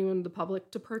online for anyone in the public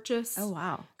to purchase. Oh,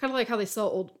 wow. Kind of like how they sell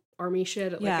old army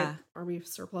shit at like an army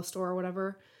surplus store or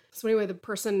whatever. So anyway, the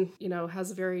person,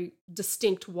 has a very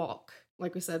distinct walk.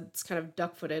 Like we said, it's kind of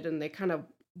duck-footed, and they kind of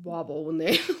wobble when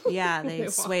they Yeah, they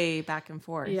sway back and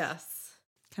forth. Yes.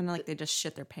 Kind of like they just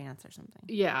shit their pants or something.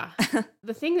 Yeah.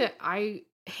 The thing that I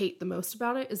hate the most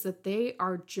about it is that they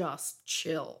are just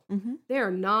chill. They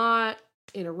are not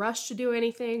in a rush to do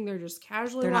anything. They're just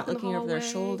casually They're not walking looking the over their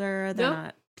shoulder. They're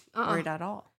not worried at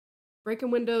all.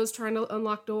 Breaking windows, trying to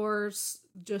unlock doors,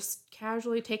 just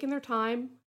casually taking their time.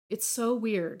 It's so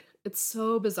weird. It's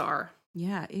so bizarre.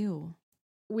 Yeah, ew.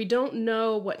 We don't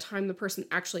know what time the person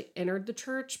actually entered the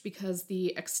church because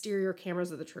the exterior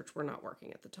cameras of the church were not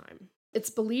working at the time. It's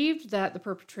believed that the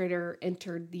perpetrator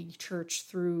entered the church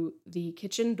through the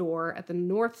kitchen door at the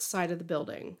north side of the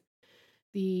building.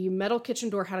 The metal kitchen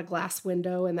door had a glass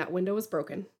window, and that window was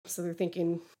broken. So they're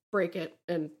thinking, break it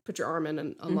and put your arm in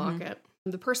and unlock it.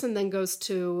 The person then goes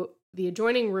to the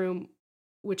adjoining room,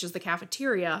 which is the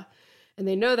cafeteria. And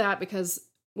they know that because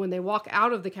when they walk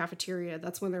out of the cafeteria,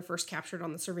 that's when they're first captured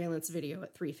on the surveillance video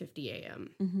at 3:50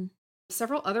 a.m.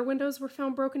 Several other windows were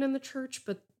found broken in the church,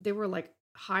 but they were like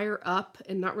higher up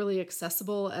and not really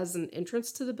accessible as an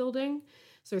entrance to the building.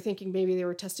 So they're thinking maybe they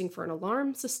were testing for an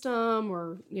alarm system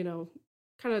or,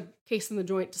 kind of casing the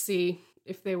joint to see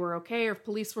if they were okay or if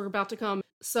police were about to come.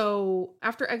 So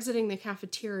after exiting the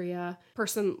cafeteria,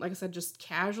 person, like I said, just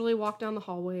casually walked down the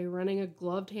hallway, running a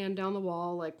gloved hand down the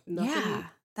wall, like nothing. Yeah,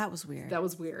 that was weird. That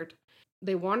was weird.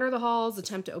 They wander the halls,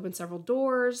 attempt to open several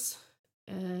doors,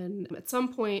 and at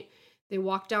some point, they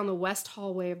walk down the west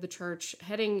hallway of the church,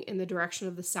 heading in the direction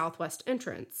of the southwest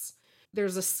entrance.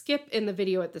 There's a skip in the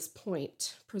video at this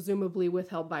point, presumably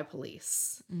withheld by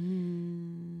police.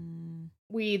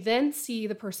 We then see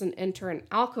the person enter an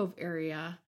alcove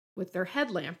area with their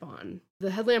headlamp on.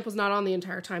 The headlamp was not on the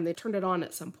entire time. They turned it on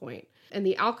at some point. And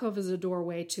the alcove is a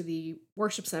doorway to the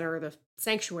worship center, or the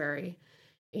sanctuary.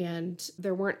 And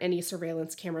there weren't any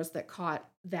surveillance cameras that caught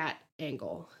that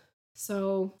angle.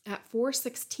 So at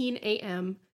 4:16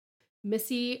 a.m.,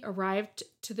 Missy arrived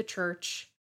to the church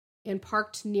and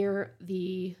parked near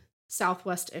the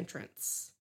southwest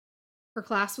entrance. Her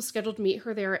class was scheduled to meet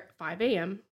her there at 5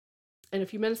 a.m., and a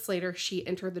few minutes later, she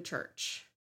entered the church.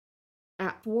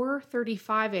 At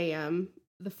 4:35 a.m.,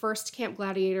 the first Camp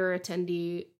Gladiator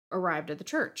attendee arrived at the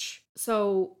church.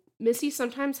 So Missy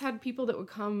sometimes had people that would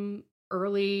come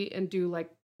early and do like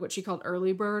what she called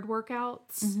early bird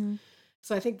workouts.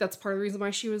 So I think that's part of the reason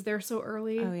why she was there so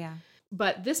early. Oh, yeah.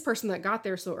 But this person that got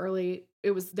there so early,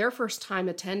 it was their first time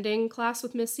attending class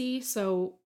with Missy.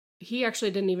 So he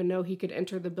actually didn't even know he could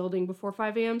enter the building before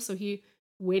 5 a.m. So he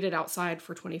waited outside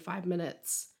for 25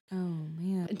 minutes. Oh,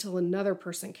 man. Until another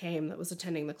person came that was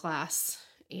attending the class,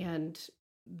 and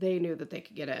they knew that they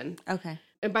could get in. Okay.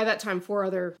 And by that time, 4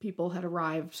 other people had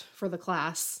arrived for the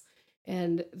class,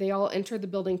 and they all entered the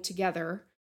building together,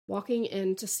 walking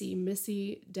in to see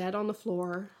Missy dead on the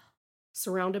floor,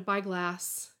 surrounded by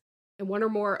glass, and one or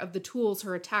more of the tools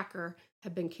her attacker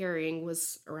had been carrying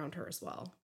was around her as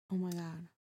well. Oh, my God.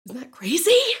 Isn't that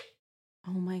crazy?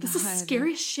 Oh, my God. This is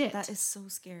scary as shit. That is so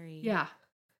scary. Yeah.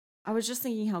 I was just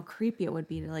thinking how creepy it would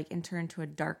be to like enter into a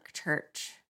dark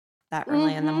church that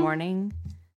early in the morning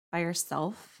by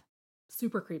yourself.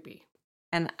 Super creepy.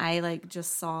 And I like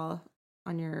just saw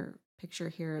on your picture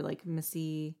here, like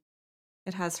Missy,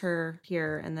 it has her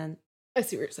here and then I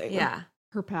see what you're saying. Yeah.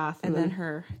 Her path. And then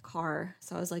her car.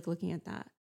 So I was like looking at that.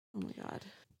 Oh my God.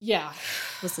 Yeah.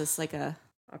 Was this like a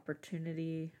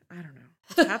opportunity? I don't know.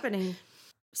 What's happening?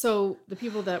 So the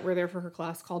people that were there for her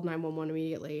class called 911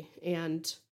 immediately.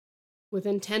 And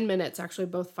within 10 minutes, actually,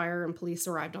 both fire and police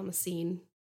arrived on the scene.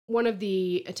 One of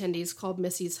the attendees called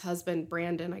Missy's husband,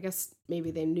 Brandon. I guess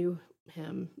maybe they knew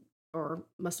him or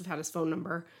must have had his phone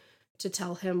number to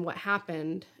tell him what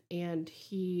happened. And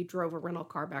he drove a rental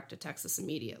car back to Texas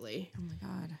immediately. Oh, my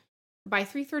God. By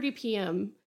 3:30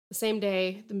 p.m. the same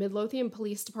day, the Midlothian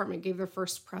Police Department gave their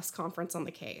first press conference on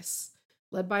the case,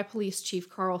 led by Police Chief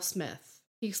Carl Smith.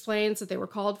 He explains that they were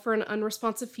called for an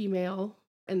unresponsive female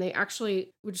And they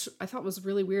actually, which I thought was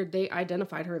really weird, they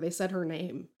identified her. They said her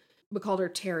name, but called her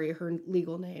Terry, her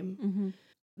legal name. Mm-hmm.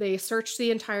 They searched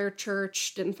the entire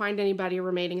church, didn't find anybody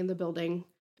remaining in the building.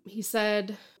 He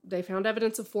said they found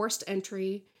evidence of forced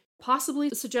entry, possibly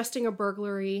suggesting a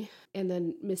burglary, and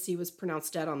then Missy was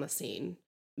pronounced dead on the scene.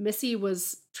 Missy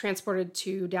was transported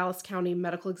to Dallas County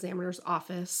Medical Examiner's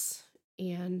office,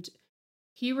 and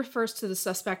he refers to the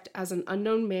suspect as an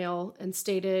unknown male and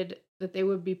stated that they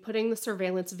would be putting the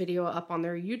surveillance video up on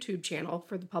their YouTube channel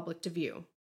for the public to view.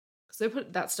 So they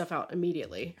put that stuff out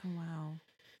immediately. Oh, wow.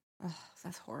 Oh,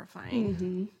 that's horrifying.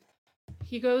 Mm-hmm.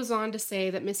 He goes on to say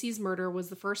that Missy's murder was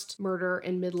the first murder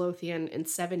in Midlothian in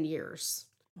 7 years.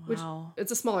 Wow. Which,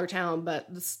 it's a smaller town, but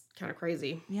it's kind of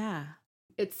crazy. Yeah.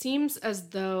 It seems as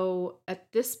though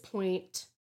at this point,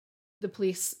 the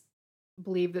police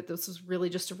believed that this was really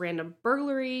just a random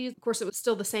burglary. Of course, it was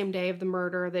still the same day of the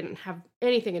murder. They didn't have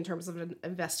anything in terms of an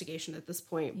investigation at this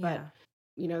point, but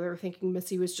they were thinking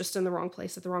Missy was just in the wrong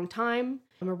place at the wrong time.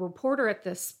 A reporter at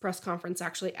this press conference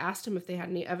actually asked him if they had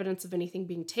any evidence of anything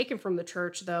being taken from the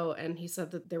church, though, and he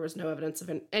said that there was no evidence of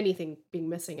anything being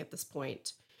missing at this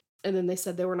point. And then they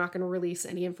said they were not going to release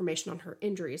any information on her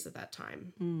injuries at that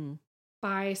time. Mm.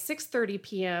 By 6:30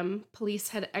 p.m., police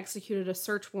had executed a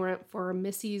search warrant for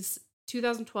Missy's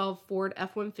 2012 Ford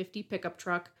F-150 pickup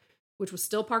truck, which was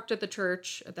still parked at the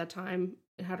church at that time.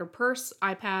 It had her purse,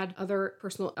 iPad, other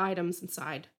personal items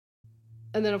inside.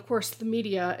 And then, of course, the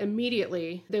media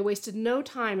immediately, they wasted no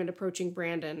time in approaching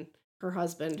Brandon, her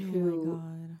husband, who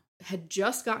had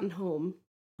just gotten home.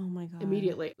 Oh my God.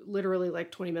 Immediately, literally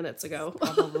like 20 minutes ago.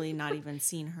 Probably not even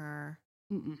seen her.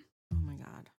 Mm-mm. Oh my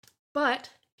God.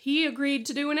 But he agreed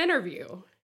to do an interview.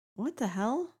 What the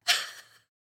hell?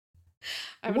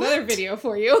 I have another video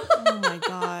for you. Oh my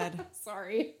God.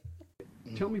 Sorry.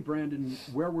 Tell me, Brandon,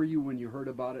 where were you when you heard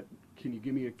about it? Can you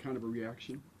give me a kind of a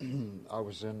reaction? I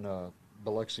was in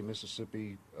Biloxi,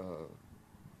 Mississippi,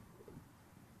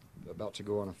 about to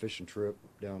go on a fishing trip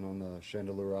down on the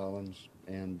Chandeleur Islands,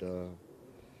 and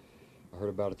I heard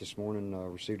about it this morning. I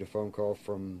received a phone call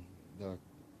from a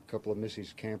couple of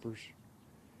Missy's campers,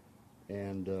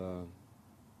 and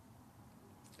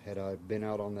had I been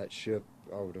out on that ship,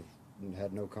 I would have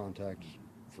had no contact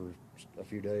for a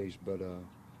few days, but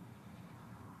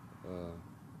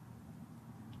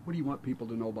what do you want people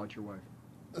to know about your wife?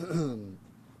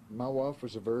 My wife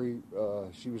was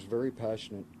she was very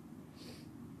passionate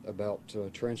about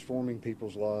transforming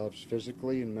people's lives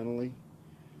physically and mentally.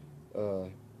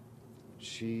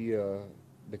 She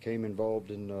became involved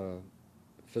in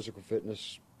physical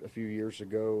fitness a few years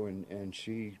ago, and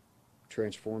she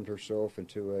transformed herself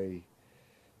into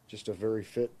just a very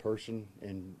fit person,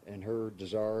 and her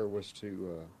desire was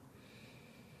to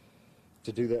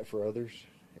do that for others.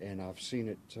 And I've seen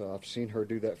it. I've seen her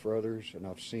do that for others, and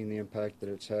I've seen the impact that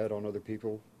it's had on other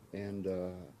people. And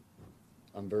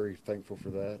I'm very thankful for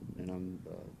that, and I'm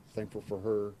thankful for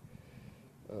her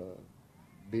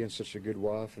being such a good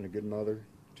wife and a good mother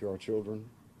to our children.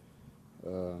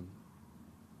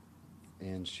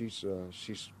 And she's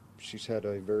had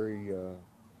a very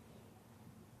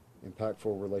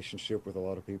impactful relationship with a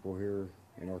lot of people here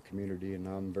in our community, and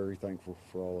I'm very thankful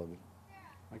for all of it.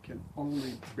 I can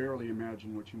only barely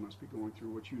imagine what you must be going through,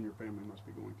 what you and your family must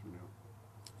be going through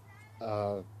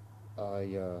now.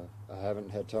 I haven't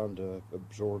had time to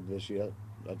absorb this yet.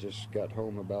 I just got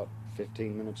home about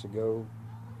 15 minutes ago,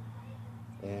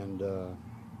 and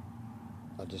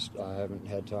I haven't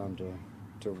had time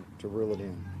to reel it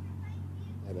in.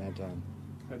 I haven't had time.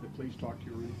 Had the police talk to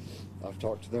you or anything? I've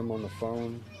talked to them on the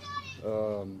phone.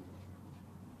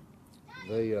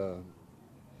 They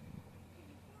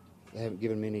haven't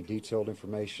given me any detailed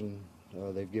information.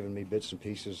 They've given me bits and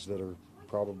pieces that are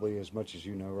probably as much as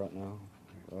you know right now,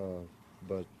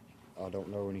 but I don't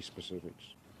know any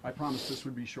specifics. I promised this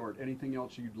would be short. Anything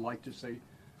else you'd like to say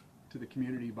to the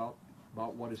community about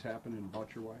what has happened and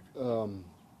about your wife?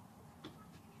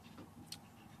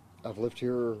 I've lived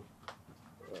here,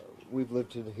 we've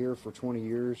lived here for 20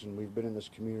 years, and we've been in this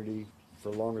community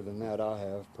for longer than that, I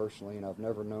have personally, and I've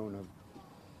never known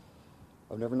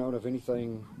of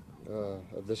anything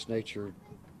of this nature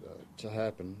to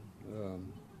happen.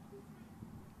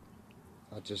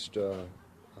 I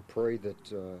pray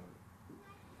that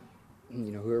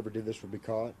whoever did this will be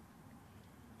caught,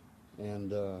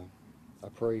 and I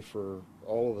pray for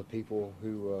all of the people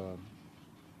who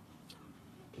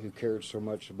cared so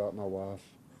much about my wife,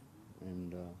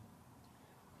 and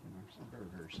I'm very,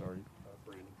 very sorry,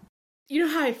 Brandon. You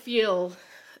know how I feel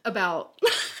about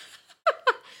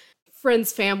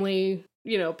friends, family,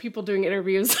 people doing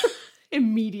interviews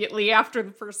immediately after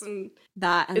the person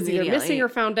is either missing or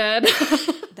found dead.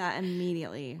 that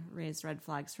immediately raised red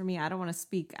flags for me. I don't want to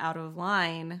speak out of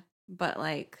line, but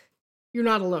like, You're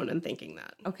not alone in thinking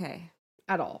that okay.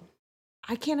 at all.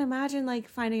 I can't imagine like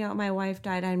finding out my wife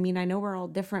died. I mean, I know we're all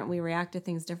different. We react to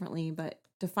things differently, but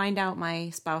to find out my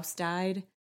spouse died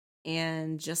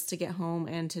and just to get home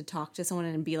and to talk to someone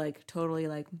and be like totally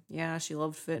like, yeah, she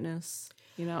loved fitness,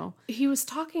 you know. He was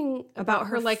talking about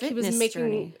her like he was fitness making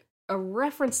journey. a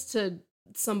reference to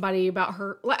somebody about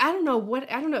her. Like, I don't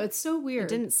know. It's so weird.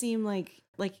 It didn't seem like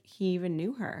he even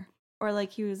knew her or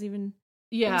like he was even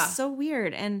It Yeah. was so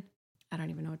weird. And I don't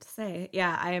even know what to say.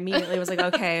 Yeah, I immediately was like,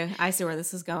 okay, I see where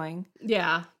this is going.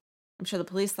 Yeah. I'm sure the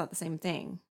police thought the same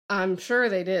thing. I'm sure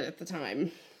they did at the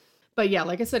time. But yeah,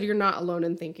 like I said, you're not alone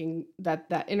in thinking that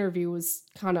that interview was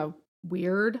kind of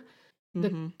weird. The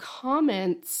Mhm.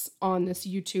 comments on this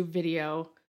YouTube video,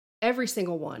 every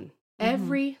single one,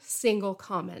 every single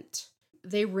comment,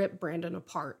 they rip Brandon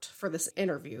apart for this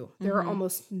interview. There are Mhm.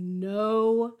 almost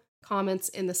no comments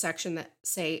in the section that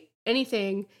say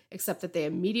anything except that they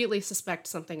immediately suspect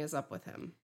something is up with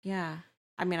him. Yeah.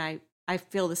 I mean, I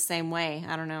feel the same way.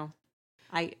 I don't know.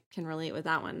 I can relate with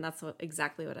that one. That's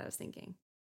exactly what I was thinking.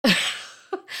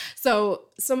 So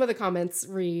some of the comments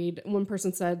read, one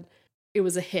person said it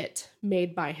was a hit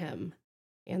made by him.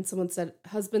 And someone said,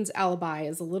 husband's alibi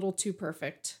is a little too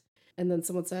perfect. And then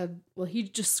someone said, well, he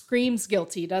just screams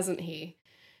guilty, doesn't he?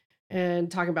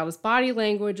 And talking about his body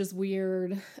language is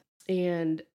weird.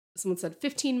 And someone said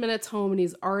 15 minutes home and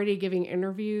he's already giving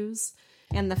interviews.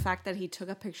 And the fact that he took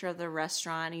a picture of the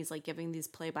restaurant, he's like giving these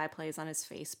play-by-plays on his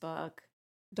Facebook.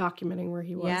 Documenting where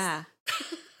he was. Yeah.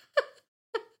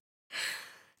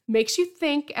 Makes you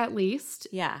think, at least.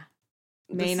 Yeah.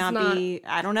 This May is not be,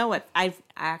 I don't know what, I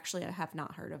have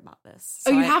not heard about this.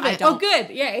 Oh, you I haven't? don't- Oh, good.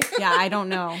 Yay. Yeah, I don't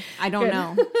know. I don't Good.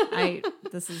 know.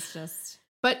 This is just,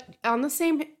 But on the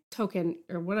same token,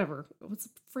 or whatever, what's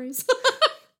the phrase?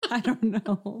 I don't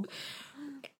know.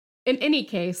 In any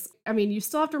case, I mean, you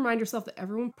still have to remind yourself that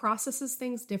everyone processes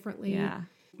things differently. Yeah.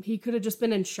 He could have just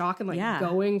been in shock and like Yeah.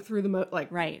 going through the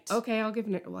Right. okay, I'll give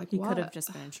it like He what? could have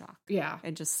just been in shock Yeah.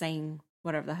 and just saying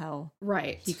whatever the hell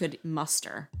Right. he could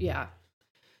muster. Yeah.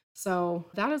 So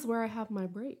that is where I have my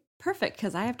break. Perfect,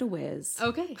 because I have to whiz.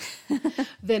 Okay.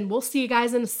 Then we'll see you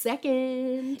guys in a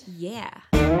second. Yeah.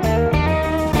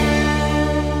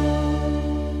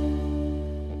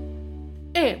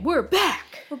 And we're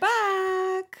back. We're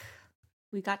back.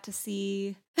 We got to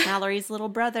see Mallory's little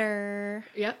brother.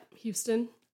 Yep. Houston.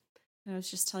 I was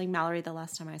just telling Mallory the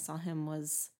last time I saw him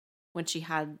was when she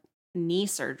had knee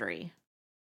surgery.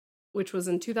 Which was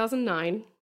in 2009.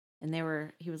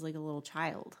 And he was like a little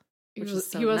child. He Which was,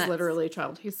 is so he was nuts. literally a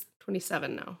child. He's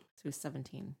 27 now. So he was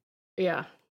 17. Yeah.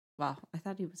 Wow. I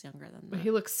thought he was younger than But that.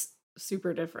 he looks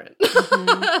super different.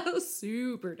 Mhm.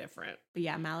 Super different. But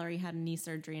yeah, Mallory had knee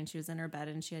surgery and she was in her bed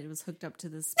and she was hooked up to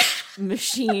this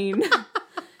machine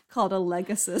called a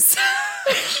Legasus.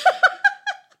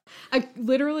 I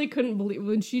literally couldn't believe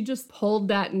when she just pulled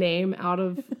that name out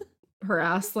of her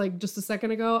ass like just a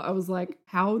second ago. I was like,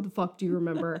 how the fuck do you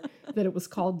remember that it was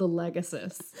called the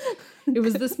Legasus? It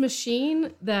was this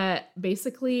machine that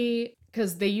basically,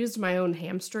 because they used my own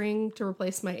hamstring to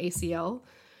replace my ACL,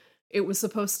 it was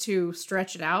supposed to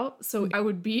stretch it out. So I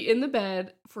would be in the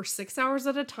bed for 6 hours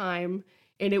at a time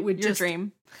and it would Your just...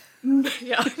 dream.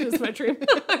 Yeah, it was my dream.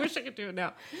 I wish I could do it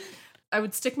now. I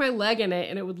would stick my leg in it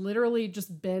and it would literally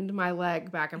just bend my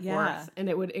leg back and Yeah. forth and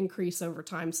it would increase over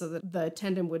time so that the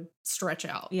tendon would stretch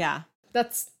out. Yeah.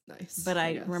 That's nice. But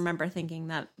I guess. remember thinking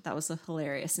that was a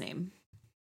hilarious name.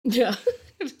 Yeah.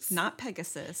 Not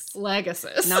Pegasus.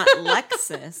 Legasus. Not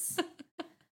Lexus.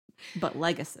 But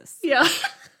Legasus. Yeah.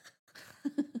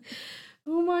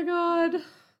 Oh my God. That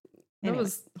Anyway.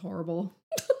 was horrible.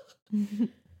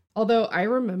 Although I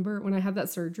remember when I had that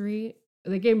surgery,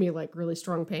 they gave me like really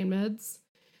strong pain meds.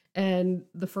 And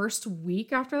the first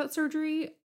week after that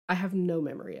surgery, I have no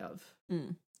memory of.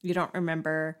 You don't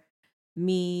remember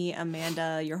me,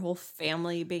 Amanda, your whole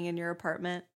family being in your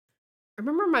apartment? I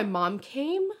remember my mom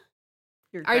came.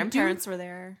 Your I do- grandparents were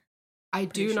there? I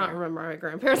Pretty do not sure. remember my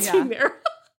grandparents Yeah. being there.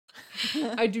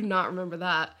 I do not remember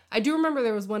that. I do remember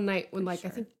there was one night when Pretty I sure.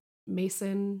 think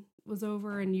Mason was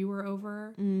over and you were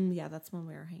over. Yeah, that's when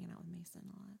we were hanging out with Mason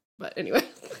a lot. But anyway,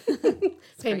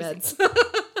 pain crazy.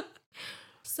 meds.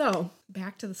 So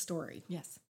back to the story.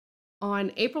 Yes.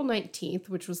 On April 19th,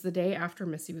 which was the day after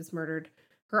Missy was murdered,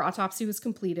 her autopsy was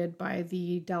completed by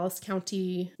the Dallas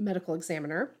County Medical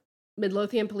Examiner.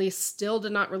 Midlothian police still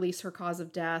did not release her cause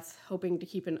of death, hoping to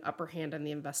keep an upper hand on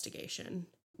the investigation.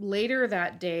 Later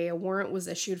that day, a warrant was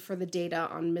issued for the data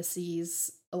on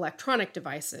Missy's electronic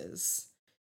devices.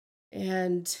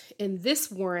 And in this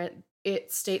warrant,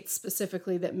 It states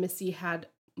specifically that Missy had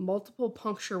multiple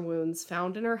puncture wounds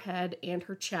found in her head and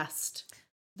her chest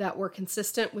that were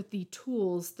consistent with the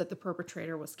tools that the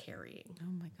perpetrator was carrying.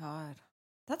 Oh my God.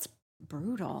 That's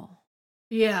brutal.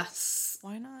 Yes.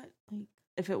 Why not, like,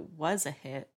 if it was a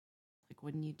hit, like,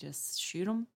 wouldn't you just shoot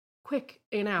him? Quick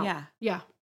and out. Yeah. Yeah.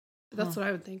 That's what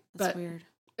I would think. That's but weird.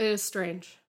 It is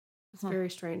strange. It's Huh. very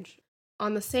strange.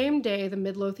 On the same day, the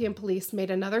Midlothian police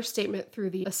made another statement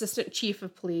through the assistant chief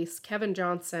of police, Kevin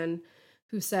Johnson,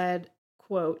 who said,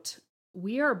 quote,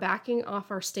 "We are backing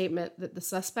off our statement that the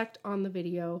suspect on the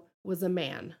video was a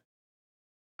man.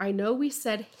 I know we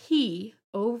said he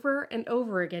over and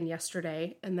over again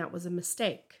yesterday, and that was a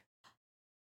mistake.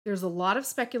 There's a lot of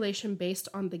speculation based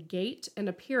on the gait and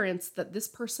appearance that this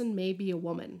person may be a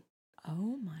woman.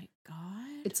 Oh my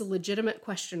God. It's a legitimate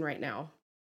question right now.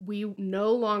 We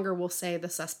no longer will say the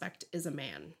suspect is a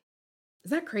man."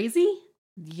 Is that crazy?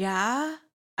 Yeah.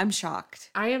 I'm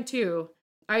shocked. I am too.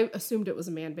 I assumed it was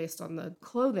a man based on the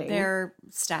clothing. Their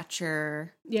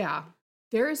stature. Yeah.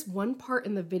 There is one part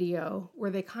in the video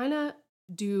where they kind of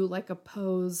do like a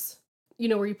pose, you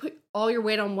know, where you put all your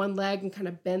weight on one leg and kind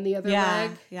of bend the other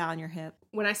leg. Yeah, on your hip.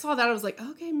 When I saw that, I was like,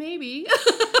 okay, maybe.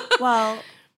 Well,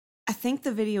 I think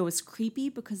the video was creepy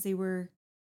because the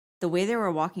way they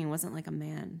were walking wasn't like a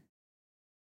man.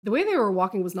 The way they were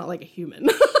walking was not like a human.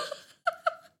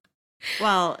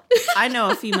 Well, I know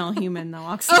a female human that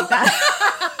walks like that.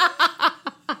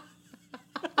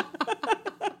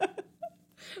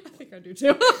 I think I do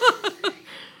too.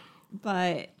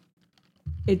 But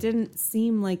it didn't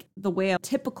seem like the way a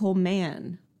typical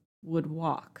man would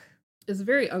walk. It's a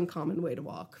very uncommon way to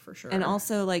walk, for sure. And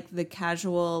also, like, the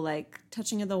casual, like,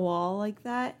 touching of the wall like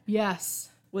that yes.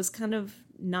 was kind of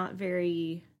not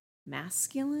very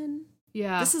masculine.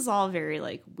 Yeah. This is all very,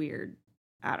 like, weird.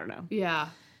 I don't know. Yeah.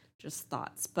 Just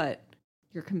thoughts. But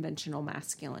you're conventional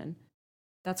masculine.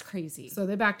 That's crazy. So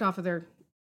they backed off of their,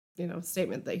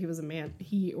 statement that he was a man.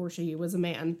 He or she was a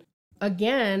man.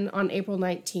 Again, on April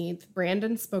 19th,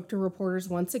 Brandon spoke to reporters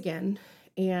once again,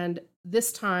 and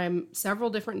this time,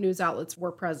 several different news outlets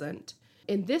were present.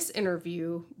 In this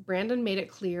interview, Brandon made it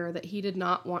clear that he did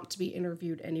not want to be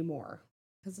interviewed anymore.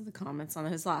 Because of the comments on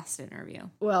his last interview.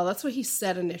 Well, that's what he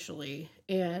said initially,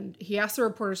 and he asked the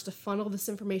reporters to funnel this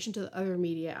information to the other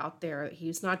media out there.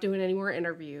 He's not doing any more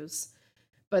interviews.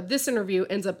 But this interview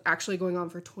ends up actually going on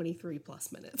for 23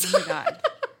 plus minutes. Oh my God.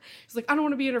 He's like, I don't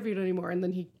want to be interviewed anymore. And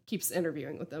then he keeps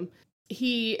interviewing with them.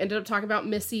 He ended up talking about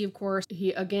Missy, of course.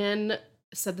 He again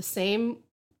said the same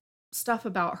stuff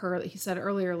about her that he said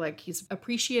earlier. Like, he's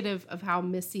appreciative of how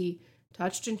Missy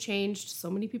touched and changed so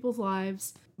many people's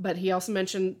lives. But he also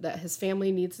mentioned that his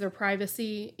family needs their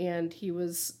privacy. And he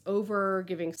was over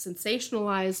giving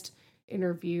sensationalized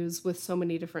interviews with so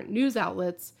many different news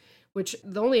outlets, which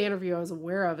the only interview I was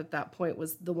aware of at that point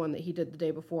was the one that he did the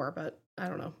day before, but I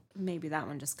don't know. Maybe that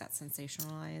one just got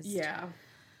sensationalized. Yeah,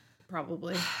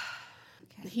 probably.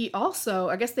 Okay. He also,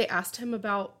 I guess they asked him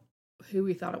about who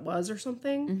he thought it was or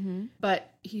something, Mm-hmm.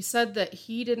 but he said that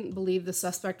he didn't believe the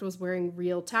suspect was wearing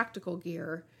real tactical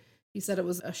gear. He said it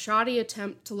was a shoddy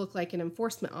attempt to look like an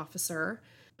enforcement officer.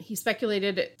 He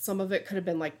speculated some of it could have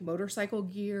been like motorcycle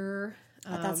gear.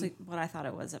 That's what I thought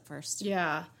it was at first.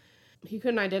 Yeah. He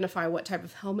couldn't identify what type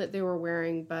of helmet they were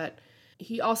wearing, but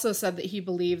he also said that he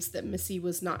believes that Missy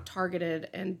was not targeted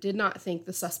and did not think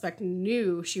the suspect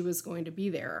knew she was going to be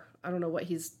there. I don't know what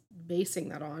he's basing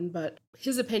that on, but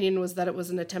his opinion was that it was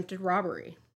an attempted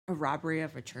robbery. A robbery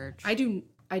of a church. I do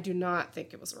not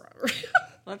think it was a robbery.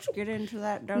 Let's get into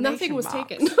that donation Nothing was box.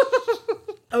 taken.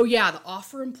 Oh yeah, the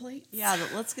offering plates. Yeah,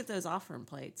 let's get those offering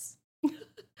plates.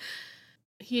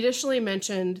 He additionally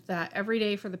mentioned that every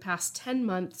day for the past 10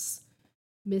 months,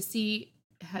 Missy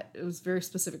had, it was a very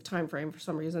specific time frame for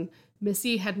some reason,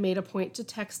 Missy had made a point to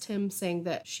text him saying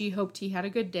that she hoped he had a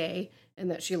good day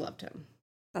and that she loved him.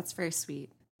 That's very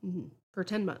sweet. Mm-hmm. For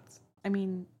 10 months. I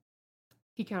mean,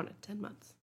 He counted 10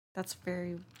 months. that's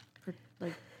very,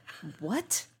 like,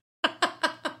 what?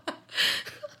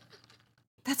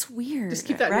 That's weird. Just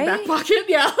keep that right? in your back pocket.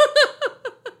 Yeah.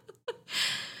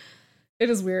 It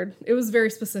is weird. It was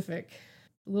very specific.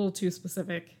 A little too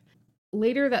specific.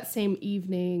 Later that same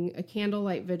evening, a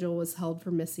candlelight vigil was held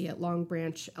for Missy at Long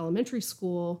Branch Elementary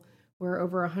School, where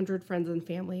over 100 friends and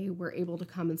family were able to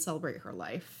come and celebrate her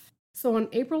life. So on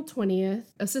April 20th,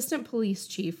 Assistant Police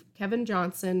Chief Kevin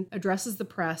Johnson addresses the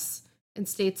press and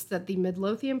states that the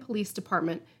Midlothian Police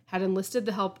Department had enlisted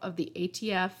the help of the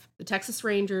ATF, the Texas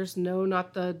Rangers, no,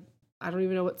 not the, I don't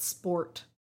even know what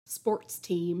sports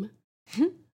team.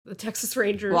 The Texas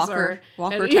Rangers Walker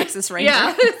and, Texas Ranger.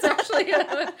 Yeah, it's actually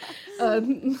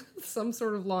some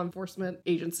sort of law enforcement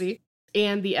agency.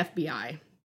 and the FBI.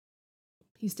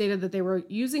 He stated that they were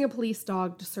using a police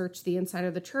dog to search the inside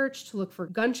of the church to look for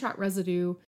gunshot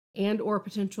residue and or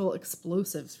potential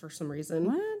explosives for some reason.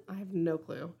 What? I have no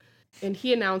clue. And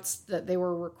he announced that they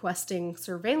were requesting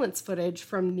surveillance footage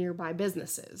from nearby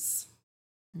businesses.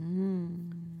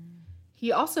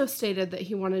 He also stated that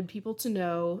he wanted people to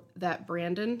know that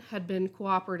Brandon had been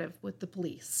cooperative with the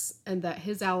police and that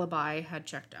his alibi had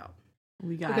checked out.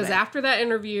 We got Because it. after that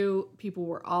interview, people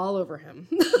were all over him.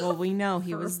 Well, we know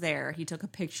he was there. He took a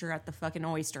picture at the fucking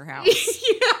oyster house.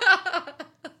 Yeah.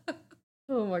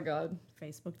 Oh my God.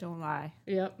 Facebook don't lie.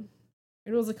 Yep.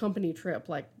 It was a company trip.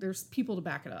 Like, there's people to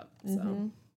back it up.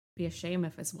 So, Be a shame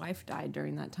if his wife died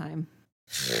during that time.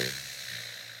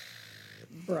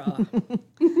 bruh.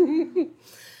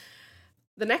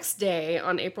 The next day,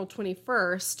 on April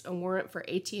 21st, a warrant for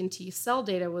AT&T cell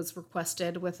data was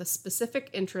requested with a specific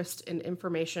interest in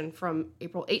information from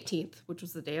April 18th, which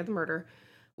was the day of the murder,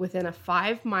 within a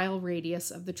 5-mile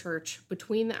radius of the church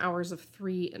between the hours of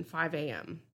 3 and 5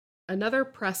 a.m. Another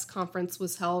press conference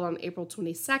was held on April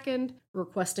 22nd,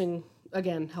 requesting,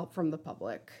 again, help from the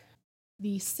public.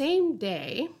 The same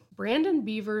day, Brandon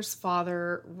Bevers'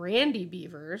 father, Randy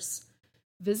Bevers,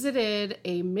 visited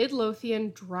a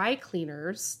Midlothian dry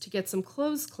cleaners to get some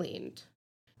clothes cleaned.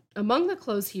 Among the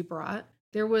clothes he brought,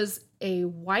 there was a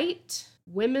white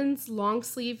women's long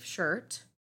sleeve shirt,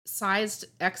 sized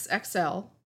XXL,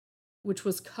 which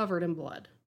was covered in blood.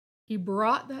 He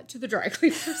brought that to the dry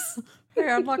cleaners. Hey,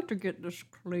 I'd like to get this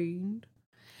cleaned.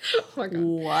 Oh my God.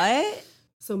 What?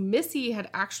 So Missy had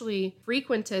actually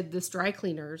frequented this dry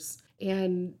cleaners,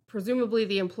 and presumably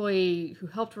the employee who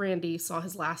helped Randy saw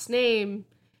his last name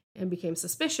and became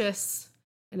suspicious.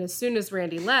 And as soon as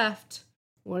Randy left,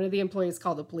 one of the employees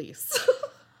called the police.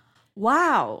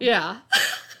 Wow. Yeah.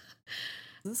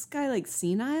 Is this guy like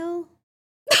senile?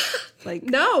 Like,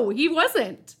 No, he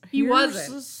wasn't. He here's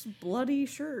wasn't. this bloody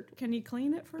shirt. Can you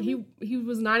clean it for me? He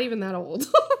was not even that old.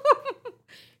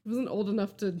 He wasn't old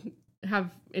enough to have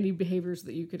any behaviors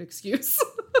that you could excuse.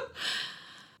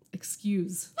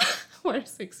 Excuse. Why did I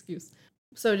say excuse?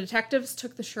 So detectives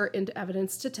took the shirt into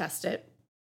evidence to test it.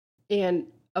 And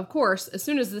of course, as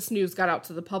soon as this news got out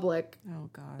to the public, Oh,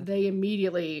 God. they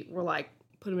immediately were like,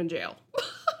 put him in jail.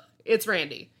 It's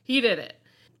Randy. He did it.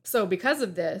 So because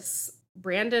of this,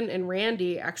 Brandon and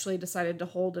Randy actually decided to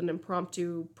hold an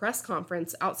impromptu press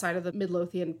conference outside of the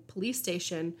Midlothian police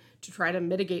station to try to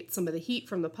mitigate some of the heat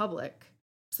from the public.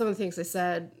 Some of the things they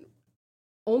said,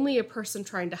 only a person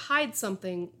trying to hide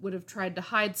something would have tried to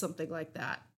hide something like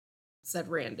that, said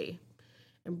Randy.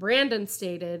 And Brandon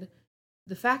stated,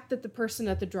 the fact that the person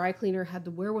at the dry cleaner had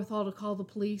the wherewithal to call the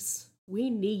police, we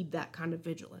need that kind of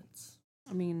vigilance.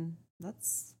 I mean,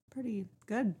 that's pretty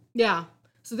good. Yeah.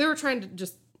 So they were trying to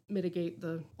just mitigate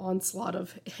the onslaught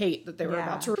of hate that they were Yeah.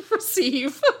 about to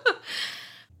receive.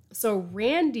 So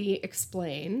Randy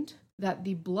explained that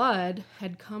the blood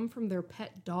had come from their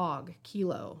pet dog,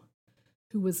 Kilo,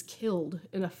 who was killed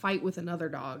in a fight with another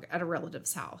dog at a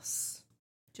relative's house.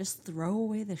 Just throw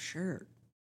away the shirt.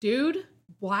 Dude,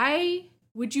 why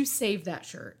would you save that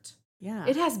shirt? Yeah.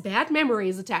 It has bad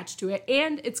memories attached to it,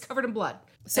 and it's covered in blood.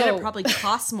 So So it probably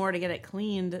costs more to get it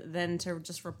cleaned than to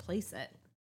just replace it.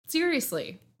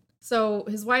 seriously. So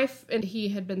his wife and he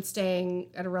had been staying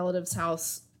at a relative's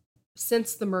house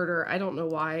since the murder. I don't know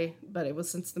why, but it was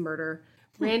since the murder.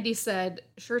 Randy said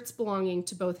shirts belonging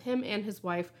to both him and his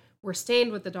wife were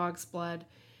stained with the dog's blood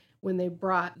when they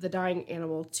brought the dying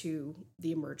animal to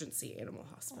the emergency animal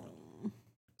hospital.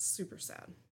 Super sad.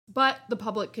 But the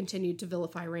public continued to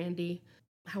vilify Randy.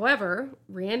 However,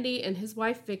 Randy and his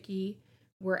wife Vicky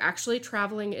were actually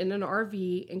traveling in an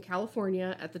RV in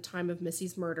California at the time of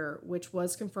Missy's murder, which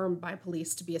was confirmed by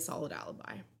police to be a solid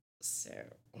alibi. So,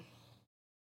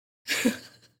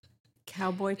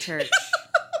 Cowboy church.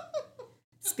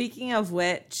 Speaking of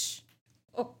which,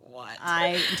 what?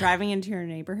 I driving into your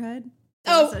neighborhood.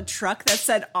 There Oh. was a truck that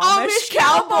said Amish Amish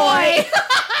cowboy.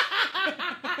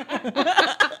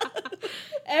 cowboy.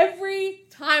 Every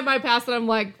time I pass it, I'm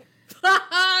like,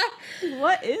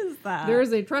 What is that? there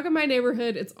is a truck in my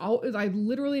neighborhood. I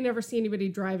literally never see anybody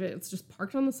drive it. It's just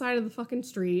parked on the side of the fucking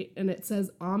street, and it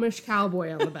says Amish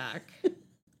cowboy on the back.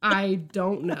 I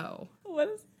don't know. What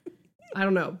is? I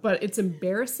don't know, but it's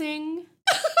embarrassing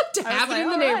to I was have it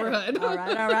like, in the all right.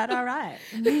 neighborhood. All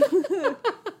right.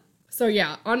 So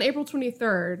yeah, on April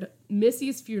 23rd,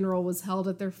 Missy's funeral was held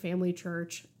at their family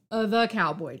church, the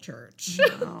Cowboy Church.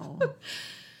 Wow.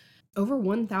 Over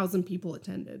 1,000 people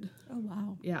attended. Oh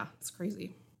wow. Yeah, it's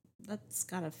crazy. That's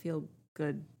gotta feel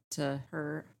good to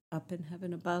her up in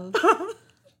heaven above.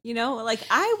 You know, like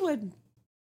I would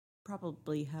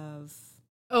probably have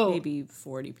Oh. maybe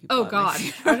 40 people. Oh, at my God.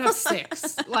 funeral. I'd have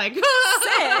 6. Like, 6?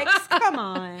 Come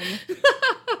on.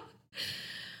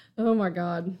 Oh, my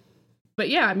God. But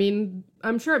yeah, I mean,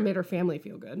 I'm sure it made her family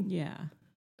feel good. Yeah.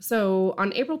 So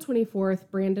on April 24th,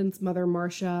 Brandon's mother,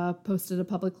 Marcia, posted a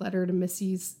public letter to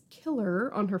Missy's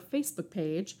killer on her Facebook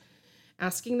page,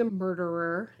 asking the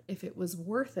murderer if it was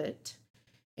worth it,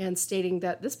 and stating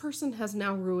that this person has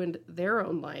now ruined their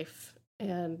own life.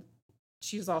 And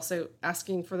she's also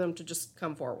asking for them to just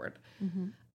come forward. Mm-hmm.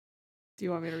 Do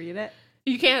you want me to read it?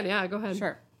 You can, yeah, go ahead.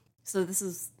 Sure. So this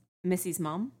is Missy's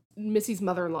mom? Missy's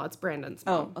mother-in-law, it's Brandon's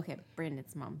mom. Oh, okay.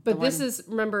 Brandon's mom. But this is,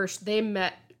 remember, they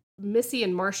met, Missy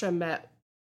and Marcia met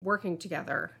working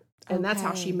together, and that's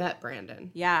how she Okay. met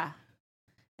Brandon. Yeah.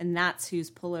 And that's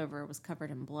whose pullover was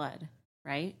covered in blood,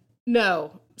 right?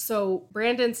 No. So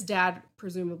Brandon's dad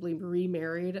presumably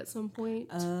remarried at some point.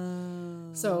 Oh.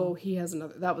 So he has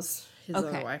another, that was his other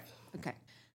Okay. wife. Okay.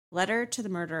 Letter to the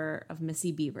murderer of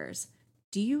Missy Bevers.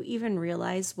 Do you even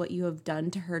realize what you have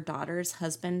done to her daughter's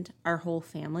husband, our whole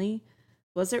family?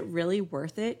 Was it really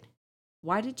worth it?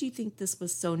 Why did you think this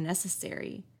was so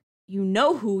necessary? You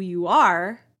know who you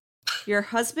are. Your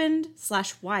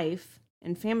husband/wife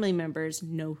and family members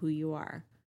know who you are.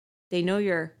 They know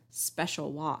your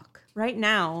special walk. Right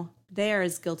now, they are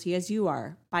as guilty as you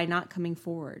are by not coming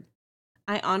forward.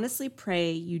 I honestly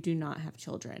pray you do not have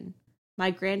children. My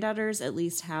granddaughters at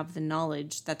least have the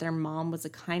knowledge that their mom was a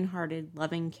kind-hearted,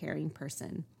 loving, caring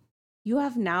person. You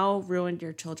have now ruined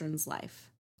your children's life,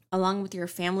 along with your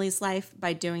family's life,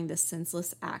 by doing this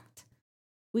senseless act.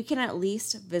 We can at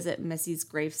least visit Missy's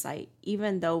gravesite,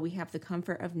 even though we have the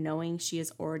comfort of knowing she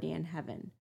is already in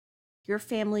heaven. Your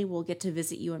family will get to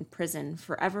visit you in prison,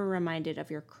 forever reminded of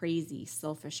your crazy,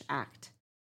 selfish act.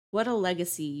 What a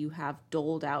legacy you have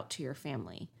doled out to your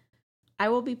family. I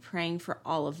will be praying for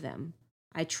all of them.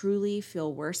 I truly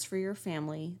feel worse for your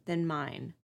family than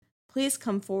mine. Please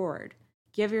come forward.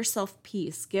 Give yourself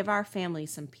peace. Give our family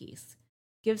some peace.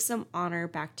 Give some honor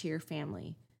back to your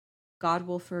family. God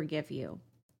will forgive you.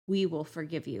 We will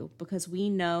forgive you because we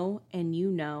know and you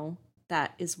know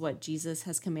that is what Jesus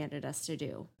has commanded us to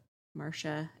do.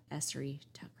 Marcia Esri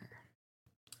Tucker.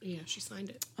 Yeah, she signed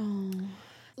it. Oh.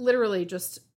 Literally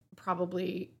just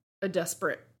probably a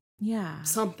desperate Yeah.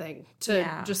 something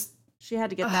to just... She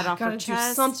had to get that off her gotta chest.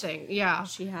 do something, yeah.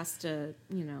 She has to,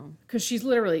 you know. Because she's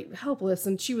literally helpless,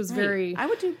 and she was Right. very... I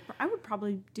would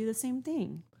probably do the same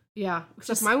thing. Yeah,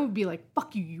 except mine would be like,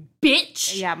 fuck you, you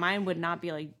bitch! Yeah, mine would not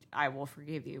be like, I will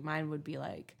forgive you. Mine would be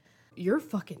like, You're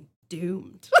fucking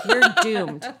doomed. you're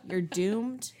doomed. You're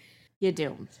doomed. You're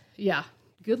doomed. Yeah,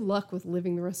 good luck with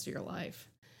living the rest of your life.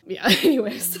 Yeah,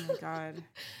 anyways. Oh my God.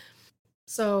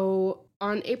 So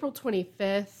on April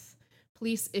 25th,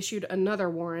 police issued another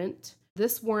warrant.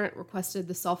 This warrant requested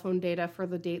the cell phone data for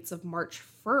the dates of March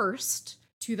 1st,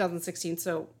 2016,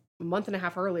 so a month and a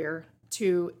half earlier,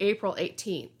 to April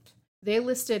 18th. They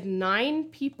listed 9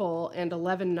 people and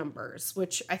 11 numbers,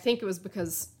 which I think it was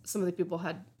because some of the people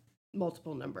had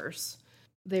multiple numbers.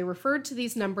 They referred to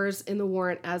these numbers in the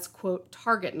warrant as, quote,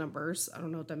 target numbers. I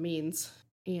don't know what that means.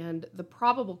 And the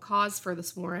probable cause for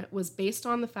this warrant was based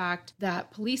on the fact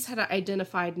that police had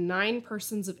identified 9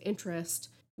 persons of interest,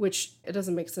 which it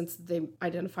doesn't make sense that they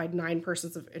identified 9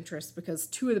 persons of interest because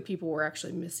 2 of the people were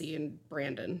actually Missy and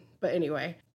Brandon. But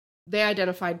anyway, they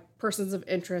identified persons of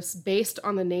interest based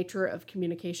on the nature of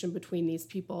communication between these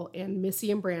people and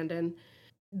Missy and Brandon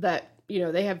that, you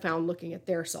know, they had found looking at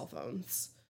their cell phones.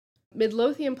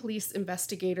 Midlothian police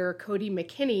investigator Cody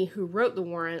McKinney, who wrote the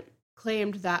warrant,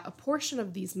 claimed that a portion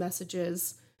of these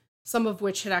messages, some of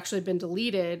which had actually been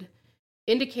deleted,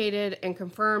 indicated and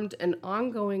confirmed an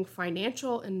ongoing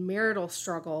financial and marital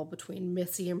struggle between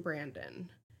Missy and Brandon.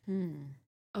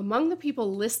 Among the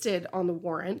people listed on the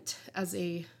warrant as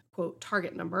a, quote,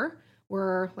 target number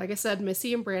were, like I said,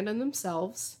 Missy and Brandon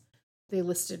themselves. They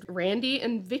listed Randy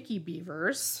and Vicky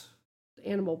Bevers, the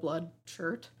animal blood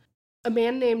shirt, a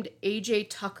man named AJ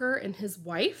Tucker and his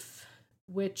wife,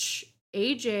 which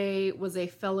AJ was a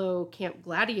fellow Camp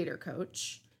Gladiator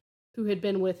coach who had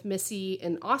been with Missy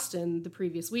in Austin the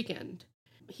previous weekend.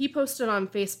 He posted on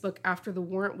Facebook after the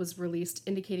warrant was released,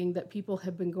 indicating that people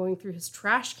had been going through his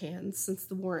trash cans since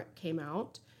the warrant came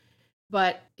out.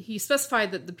 But he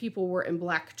specified that the people were in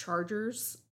black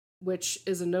Chargers, which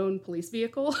is a known police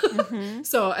vehicle. Mm-hmm.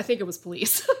 So I think it was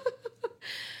police.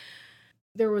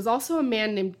 There was also a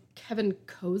man named Kevin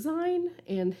Cozine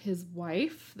and his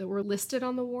wife that were listed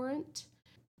on the warrant.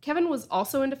 Kevin was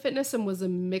also into fitness and was a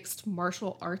mixed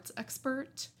martial arts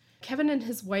expert. Kevin and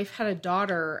his wife had a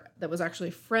daughter that was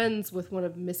actually friends with one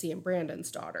of Missy and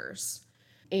Brandon's daughters.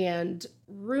 And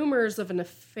rumors of an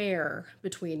affair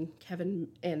between Kevin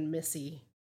and Missy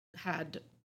had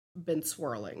been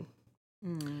swirling,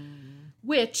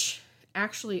 which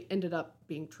actually ended up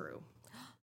being true.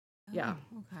 Yeah.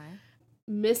 Okay.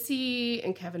 Missy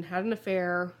and Kevin had an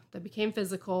affair that became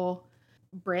physical.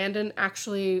 Brandon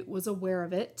actually was aware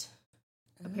of it,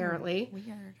 apparently.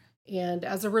 Weird. And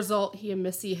as a result, he and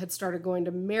Missy had started going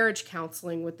to marriage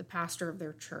counseling with the pastor of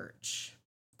their church.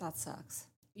 That sucks.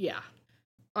 Yeah.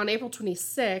 On April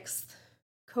 26th,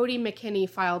 Cody McKinney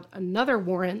filed another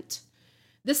warrant,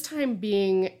 this time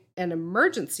being an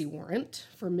emergency warrant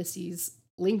for Missy's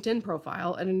LinkedIn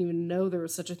profile. I didn't even know there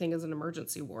was such a thing as an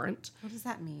emergency warrant. What does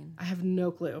that mean? I have no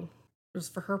clue. It was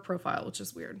for her profile, which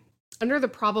is weird. Under the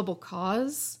probable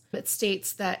cause, it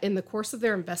states that in the course of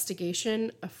their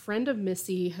investigation, a friend of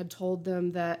Missy had told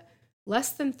them that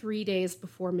less than 3 days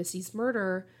before Missy's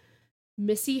murder,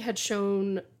 Missy had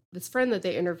shown this friend that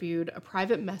they interviewed a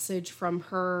private message from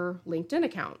her LinkedIn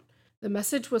account. The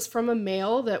message was from a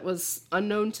male that was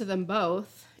unknown to them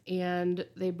both, and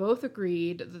they both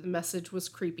agreed that the message was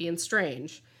creepy and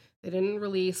strange. They didn't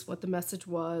release what the message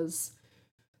was.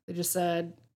 They just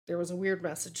said, there was a weird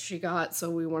message she got, so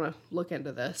we want to look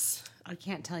into this. I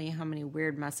can't tell you how many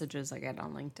weird messages I get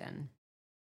on LinkedIn.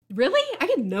 Really? I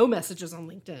get no messages on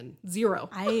LinkedIn. Zero.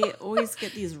 I always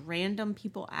get these random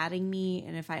people adding me,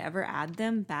 and if I ever add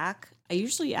them back, I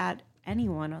usually add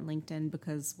anyone on LinkedIn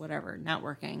because whatever,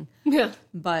 networking. Yeah.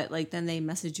 But like then they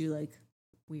message you like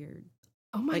weird.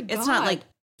 Oh my Like God. it's not like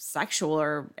sexual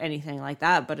or anything like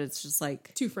that, but it's just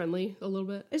like too friendly a little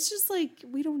bit. it's just like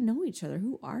we don't know each other.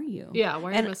 Who are you? Yeah,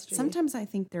 why are and you messaging me? sometimes I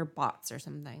think they're bots or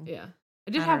something. Yeah.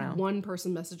 I did I don't have know. one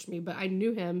person message me, but I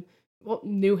knew him. Well,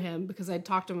 knew him because I'd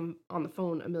talked to him on the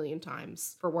phone a million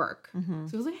times for work. Mm-hmm.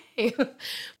 So I was like, hey.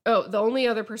 Oh, the only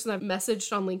other person I've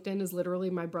messaged on LinkedIn is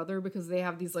literally my brother because they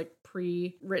have these like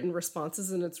pre-written responses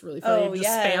and it's really funny to just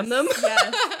spam them.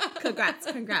 Yes. Congrats.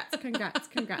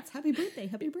 Happy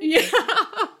birthday. Yeah.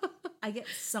 I get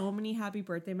so many happy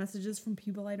birthday messages from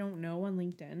people I don't know on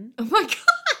LinkedIn. Oh my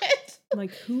God. I'm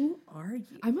like, who are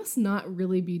you? I must not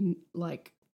really be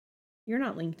like, You're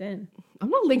not LinkedIn. I'm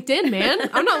not LinkedIn, man.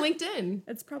 I'm not LinkedIn.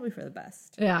 It's probably for the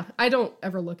best. Yeah, I don't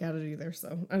ever look at it either,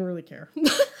 so I don't really care.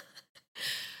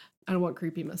 I don't want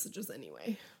creepy messages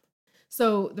anyway.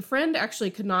 So the friend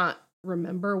actually could not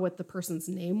remember what the person's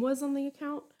name was on the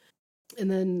account. And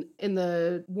then in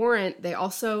the warrant, they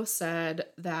also said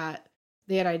that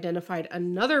they had identified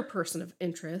another person of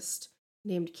interest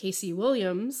named Casey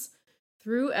Williams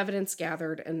through evidence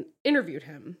gathered and interviewed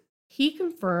him. He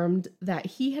confirmed that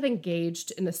he had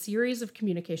engaged in a series of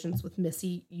communications with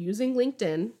Missy using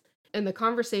LinkedIn, and the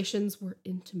conversations were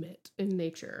intimate in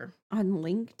nature. On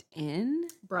LinkedIn?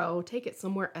 Bro, take it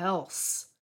somewhere else.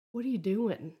 What are you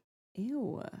doing?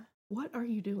 Ew. What are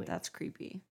you doing? That's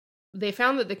creepy. They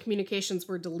found that the communications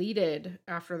were deleted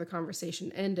after the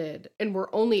conversation ended and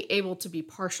were only able to be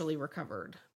partially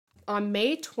recovered. On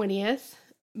May 20th,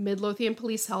 Midlothian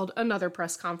police held another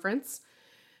press conference,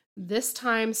 this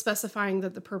time specifying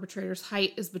that the perpetrator's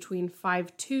height is between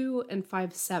 5'2" and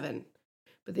 5'7",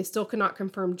 but they still cannot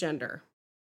confirm gender.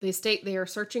 They state they are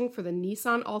searching for the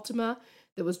Nissan Altima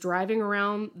that was driving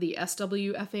around the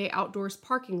SWFA Outdoors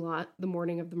parking lot the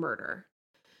morning of the murder.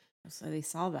 So they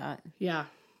saw that. Yeah,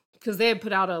 because they had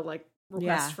put out a request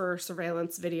Yeah. for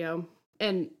surveillance video,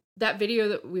 and that video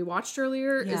that we watched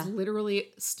earlier is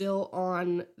literally still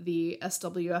on the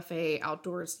SWFA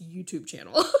Outdoors YouTube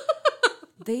channel.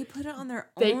 They put it on their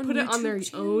own They put it on YouTube their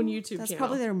channel? own YouTube That's channel.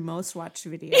 probably their most watched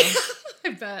video. I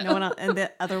bet. No one else, and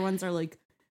the other ones are like,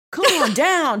 come on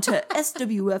down to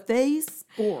SWFA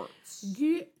Sports.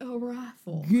 Get a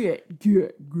rifle. Get.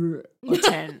 A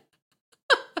 10.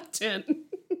 10.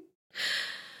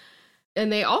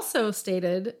 And they also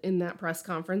stated in that press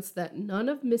conference that none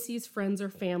of Missy's friends or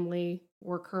family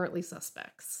were currently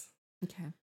suspects. Okay.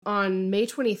 On May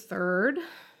 23rd,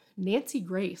 Nancy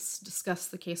Grace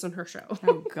discussed the case on her show.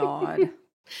 Oh, God.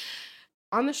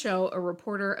 On the show, a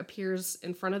reporter appears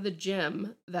in front of the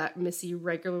gym that Missy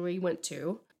regularly went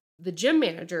to. The gym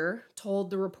manager told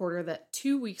the reporter that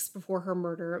 2 weeks before her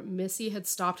murder, Missy had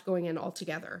stopped going in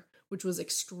altogether, which was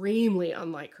extremely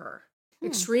unlike her.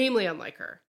 Extremely unlike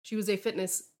her. She was a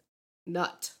fitness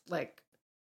nut, like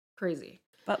crazy.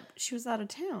 But she was out of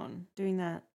town doing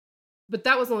that. But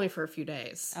that was only for a few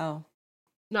days, Oh.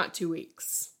 not 2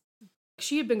 weeks.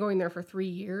 She had been going there for 3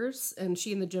 years, and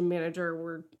she and the gym manager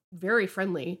were very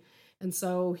friendly. And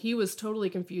so he was totally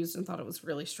confused and thought it was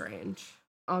really strange.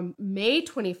 On May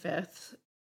 25th,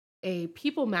 a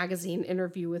People magazine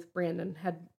interview with Brandon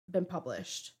had been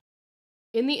published.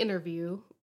 In the interview,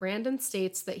 Brandon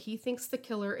states that he thinks the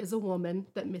killer is a woman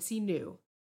that Missy knew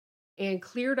and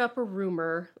cleared up a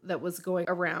rumor that was going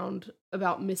around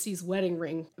about Missy's wedding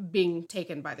ring being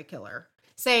taken by the killer,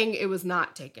 saying it was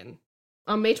not taken.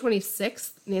 On May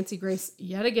 26th, Nancy Grace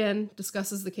yet again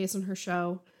discusses the case on her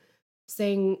show,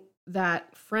 saying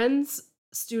that friends,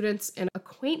 students, and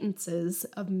acquaintances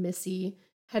of Missy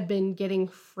had been getting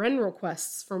friend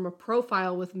requests from a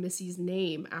profile with Missy's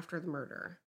name after the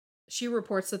murder. She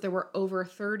reports that there were over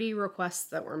 30 requests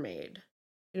that were made.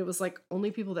 And it was like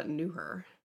only people that knew her,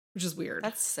 which is weird.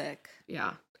 That's sick.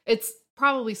 Yeah. It's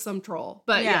probably some troll.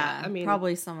 But yeah, I mean,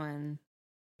 probably someone.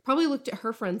 Probably looked at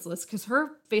her friends list because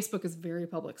her Facebook is very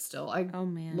public still. I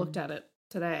looked at it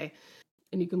today.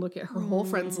 And you can look at her whole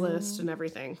friends list and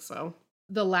everything. So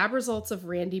the lab results of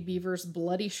Randy Bevers'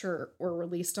 bloody shirt were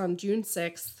released on June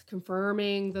 6th,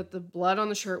 confirming that the blood on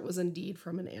the shirt was indeed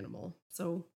from an animal.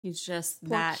 So he's just poor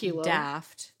that Kilo.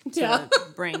 daft to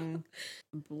bring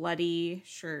bloody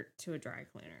shirt to a dry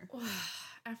cleaner.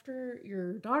 After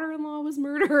your daughter-in-law was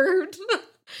murdered.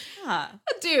 Yeah.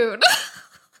 Dude,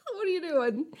 what are you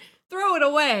doing? Throw it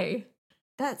away.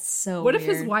 That's so What weird.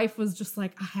 if his wife was just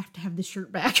like, I have to have this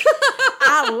shirt back?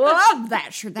 I love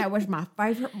that shirt. That was my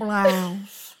favorite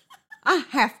blouse. I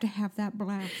have to have that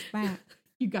blouse back.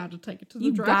 You got to take it to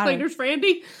the dry cleaners,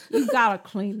 Randy. You got to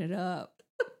clean it up.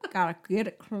 Got to get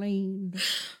it cleaned.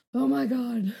 Oh my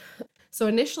God. So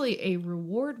initially a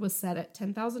reward was set at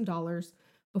 $10,000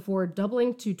 before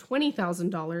doubling to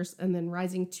 $20,000 and then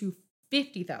rising to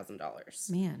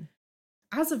 $50,000. Man.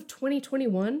 As of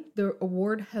 2021, the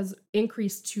award has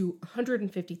increased to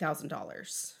 $150,000.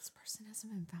 This person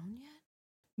hasn't been found yet?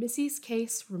 Missy's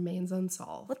case remains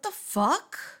unsolved. What the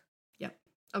fuck? Yep.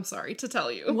 I'm sorry to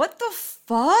tell you. What the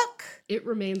fuck? It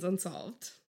remains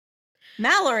unsolved.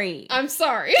 Mallory. I'm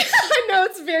sorry. I know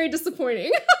it's very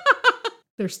disappointing.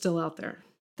 They're still out there.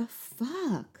 The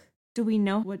fuck? Do we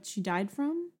know what she died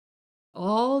from?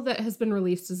 All that has been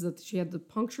released is that she had the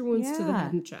puncture wounds to the Yeah.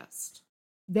 head and chest.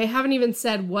 They haven't even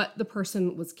said what the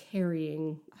person was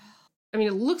carrying. I mean,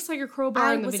 it looks like a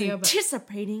crowbar in the video, but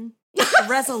anticipating a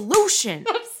resolution.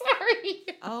 I'm sorry.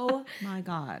 Oh my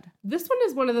God. This one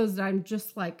is one of those that I'm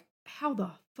just like, how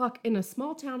the fuck in a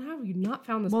small town, how have you not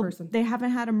found this person? They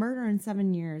haven't had a murder in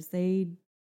 7 years. They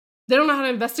don't know how to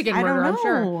investigate I murder, don't know. I'm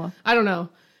sure. I don't know.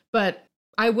 But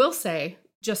I will say,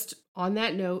 just on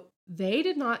that note, they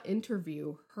did not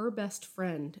interview her best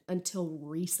friend until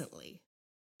recently.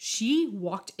 She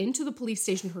walked into the police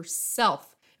station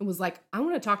herself and was like, I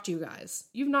want to talk to you guys.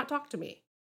 You've not talked to me.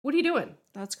 What are you doing?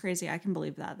 That's crazy. I can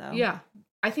believe that though. Yeah.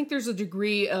 I think there's a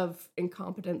degree of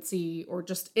incompetency or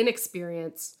just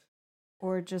inexperience.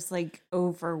 Or just like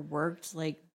overworked,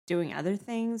 like doing other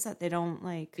things that they don't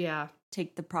like Yeah.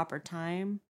 take the proper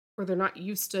time. Or they're not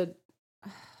used to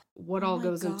what Oh all my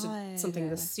goes into God. something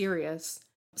this serious.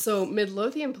 So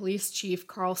Midlothian Police Chief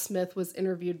Carl Smith was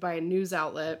interviewed by a news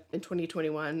outlet in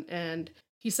 2021, and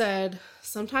he said,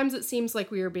 sometimes it seems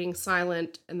like we are being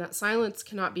silent, and that silence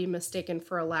cannot be mistaken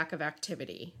for a lack of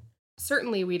activity.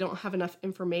 Certainly, we don't have enough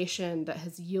information that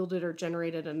has yielded or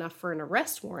generated enough for an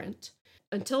arrest warrant.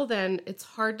 Until then, it's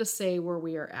hard to say where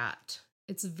we are at.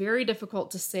 It's very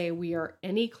difficult to say we are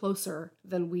any closer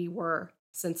than we were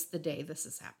since the day this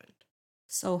has happened.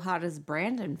 So how does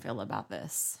Brandon feel about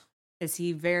this? Is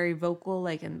he very vocal,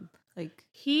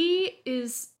 He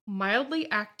is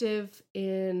mildly active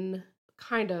in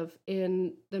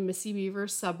the Missy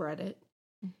Bevers subreddit.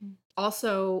 Mm-hmm.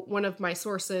 Also, one of my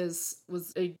sources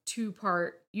was a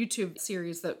 2-part YouTube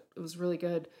series that was really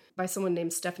good by someone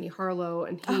named Stephanie Harlow.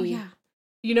 And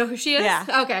you know who she is?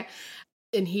 Yeah. Okay.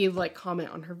 And he comment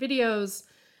on her videos.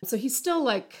 So he's still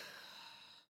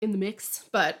in the mix,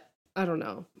 but I don't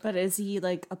know. But is he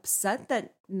upset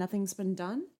that nothing's been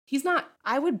done? He's not.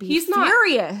 I would be He's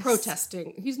furious. not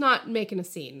protesting. He's not making a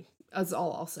scene, is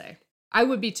all I'll say. I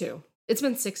would be too. It's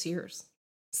been 6 years.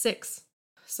 6.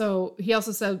 So he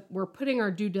also said, we're putting our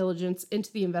due diligence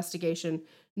into the investigation,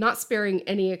 not sparing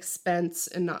any expense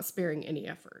and not sparing any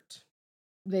effort.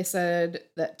 They said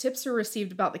that tips are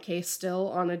received about the case still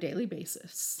on a daily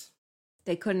basis.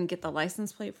 They couldn't get the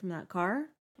license plate from that car,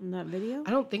 from that video?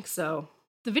 I don't think so.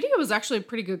 The video was actually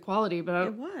pretty good quality, but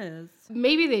It was.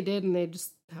 maybe they did and they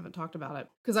just haven't talked about it.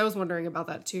 Because I was wondering about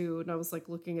that too, and I was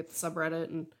looking at the subreddit,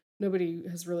 and nobody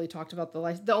has really talked about the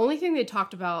license. The only thing they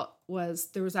talked about was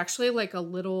there was actually a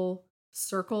little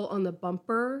circle on the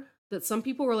bumper that some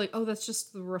people were like, oh, that's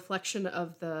just the reflection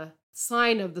of the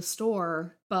sign of the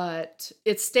store, but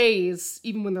it stays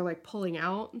even when they're pulling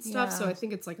out and stuff. Yeah. So I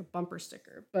think it's a bumper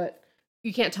sticker, but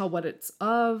you can't tell what it's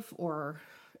of or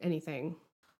anything.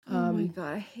 Oh my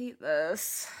God, I hate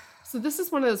this. So this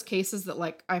is one of those cases that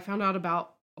like I found out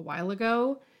about a while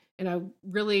ago, and I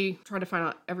really tried to find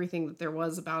out everything that there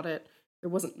was about it. There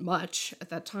wasn't much at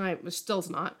that time, which still's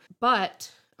not.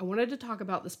 But I wanted to talk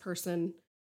about this person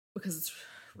because it's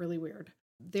really weird.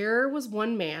 There was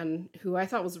one man who I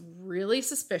thought was really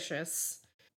suspicious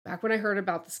back when I heard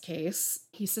about this case.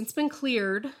 He's since been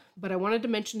cleared, but I wanted to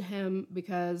mention him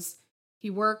because he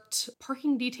worked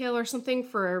parking detail or something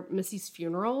for Missy's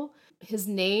funeral. His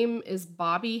name is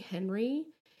Bobby Henry,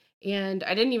 and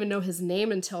I didn't even know his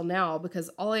name until now because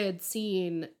all I had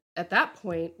seen at that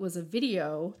point was a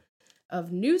video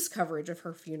of news coverage of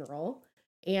her funeral,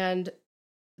 and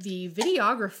the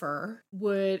videographer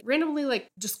would randomly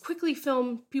like just quickly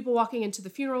film people walking into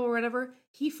the funeral or whatever.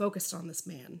 He focused on this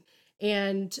man,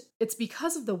 and it's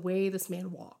because of the way this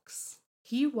man walks.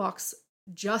 He walks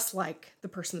just like the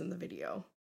person in the video,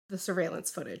 the surveillance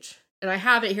footage. And I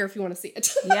have it here if you want to see it.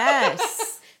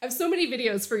 Yes. I have so many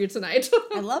videos for you tonight.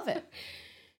 I love it.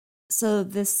 So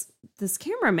this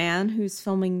cameraman who's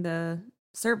filming the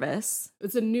service.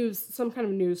 It's some kind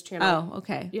of news channel. Oh,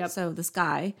 okay. Yep. So this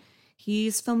guy,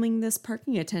 he's filming this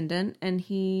parking attendant, and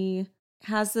he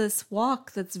has this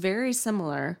walk that's very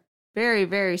similar, very,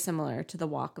 very similar to the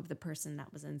walk of the person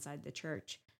that was inside the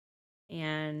church.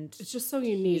 And It's just so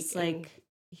unique.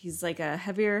 He's like a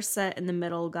heavier set in the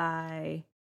middle guy,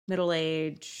 middle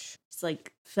age. It's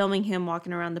like filming him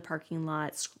walking around the parking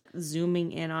lot,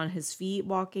 zooming in on his feet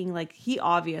walking. Like he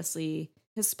obviously,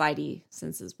 his spidey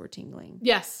senses were tingling.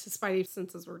 Yes, his spidey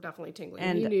senses were definitely tingling.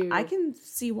 And He knew. I can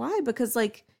see why, because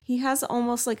like he has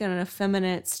almost like an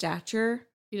effeminate stature,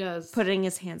 He does. putting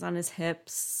his hands on his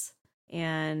hips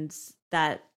and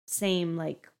that same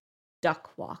like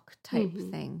duck walk type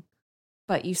Mhm. thing.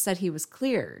 But you said he was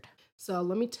cleared. So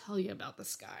let me tell you about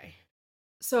this guy.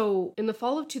 So in the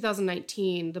fall of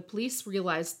 2019, the police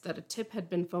realized that a tip had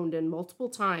been phoned in multiple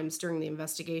times during the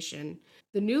investigation.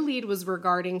 The new lead was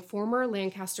regarding former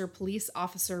Lancaster police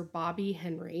officer Bobby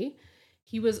Henry.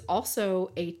 He was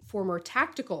also a former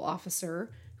tactical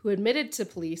officer who admitted to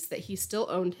police that he still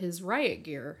owned his riot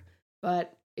gear,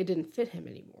 but it didn't fit him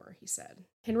anymore, he said.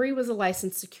 Henry was a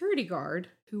licensed security guard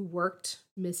who worked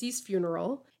Missy's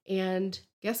funeral, and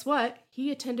guess what?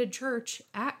 He attended church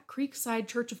at Creekside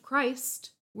Church of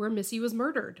Christ, where Missy was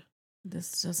murdered.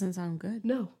 This doesn't sound good.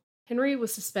 No. Henry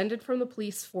was suspended from the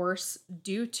police force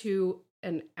due to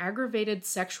an aggravated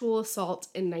sexual assault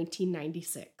in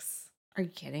 1996. Are you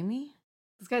kidding me?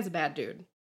 This guy's a bad dude.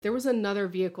 There was another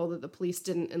vehicle that the police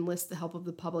didn't enlist the help of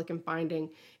the public in finding.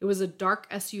 It was a dark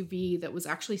SUV that was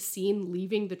actually seen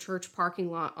leaving the church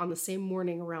parking lot on the same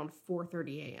morning around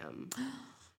 4:30 a.m.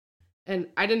 And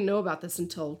I didn't know about this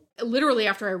until literally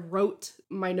after I wrote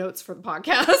my notes for the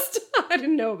podcast. I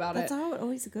didn't know about That's it. how it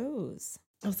always goes.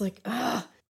 I was like, ugh.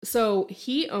 So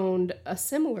he owned a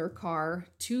similar car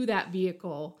to that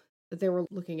vehicle that they were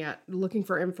looking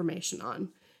for information on.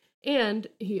 And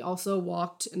he also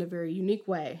walked in a very unique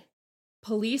way.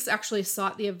 Police actually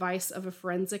sought the advice of a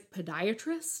forensic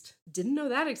podiatrist. Didn't know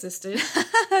that existed.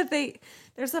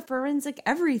 There's a forensic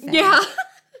everything. Yeah.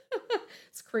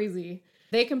 It's crazy.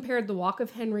 They compared the walk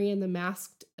of Henry and the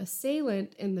masked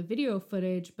assailant in the video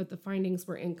footage, but the findings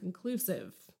were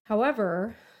inconclusive.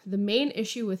 However, the main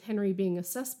issue with Henry being a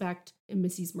suspect in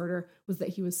Missy's murder was that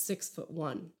he was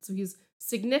 6'1". So he's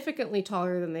significantly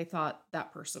taller than they thought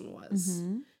that person was.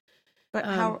 Mm-hmm. But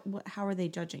how are they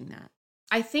judging that?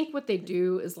 I think what they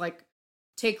do is like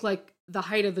take like the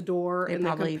height of the door and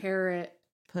they compare it.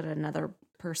 Put another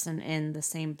person in the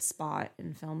same spot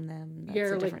and film them.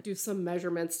 Like do some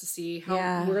measurements to see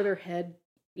where their head,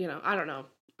 I don't know.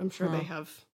 I'm sure they have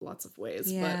lots of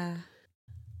ways. Yeah.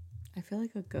 But I feel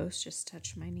like a ghost just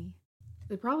touched my knee.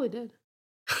 They probably did.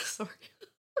 Sorry.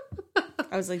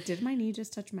 I was like, did my knee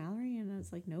just touch Mallory? And I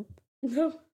was like, nope.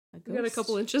 No. We got a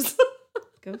couple inches.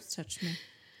 Ghost touched me.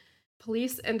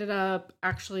 Police ended up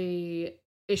actually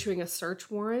issuing a search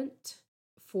warrant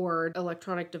for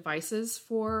electronic devices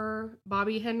for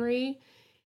Bobby Henry,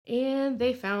 and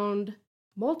they found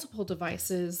multiple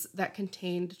devices that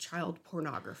contained child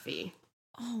pornography.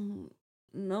 Oh,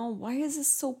 no. Why is this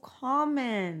so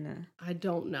common? I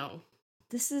don't know.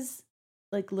 This is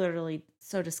like literally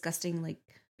so disgusting. Like,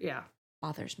 yeah,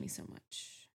 bothers me so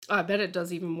much. I bet it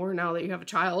does even more now that you have a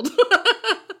child.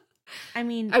 I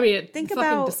mean, think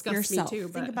about yourself. Me too,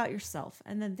 think about yourself,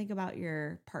 and then think about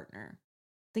your partner.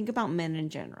 Think about men in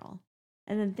general,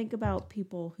 and then think about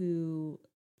people who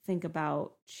think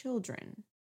about children.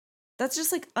 That's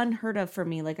just like unheard of for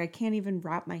me. Like I can't even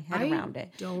wrap my head around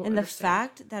it. Don't and the understand.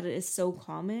 fact that it is so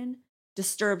common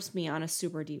disturbs me on a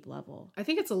super deep level. I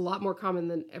think it's a lot more common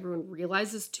than everyone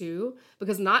realizes too,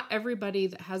 because not everybody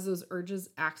that has those urges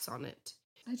acts on it.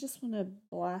 I just want to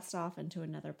blast off into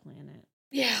another planet.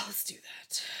 Yeah, let's do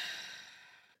that.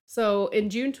 So in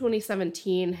June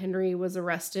 2017, Henry was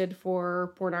arrested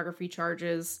for pornography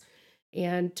charges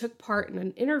and took part in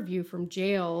an interview from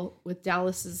jail with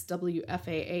Dallas's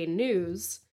WFAA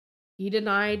News. He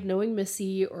denied knowing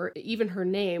Missy or even her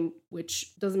name,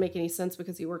 which doesn't make any sense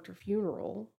because he worked her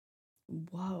funeral.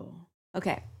 Whoa.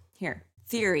 Okay, here.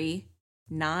 Theory,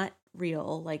 not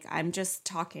real. Like, I'm just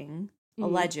talking,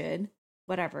 alleged,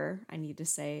 whatever I need to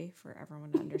say for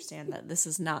everyone to understand that this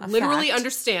is not a Literally fact.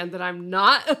 understand that I'm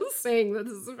not saying that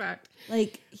this is a fact.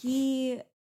 Like,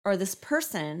 this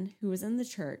person who was in the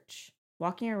church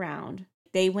walking around,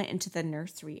 they went into the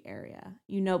nursery area,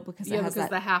 because it has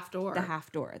the half door. The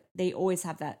half door. They always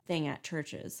have that thing at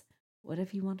churches. What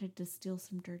if he wanted to steal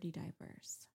some dirty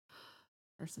diapers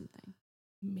or something?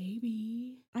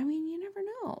 Maybe. I mean, you never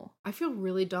know. I feel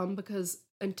really dumb because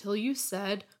until you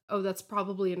said, oh, that's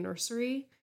probably a nursery,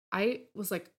 I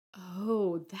was like,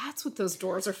 oh, that's what those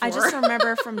doors are for. I just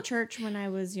remember from church when I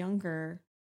was younger,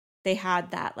 they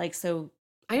had that, so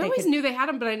I always knew they had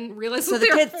them, but I didn't realize so what the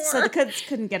they kids were for. so the kids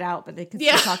couldn't get out, but they could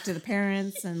still talk to the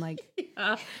parents and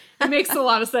Yeah, it makes a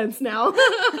lot of sense now.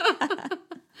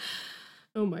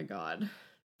 Oh my God.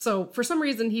 So for some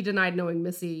reason he denied knowing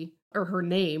Missy or her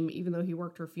name, even though he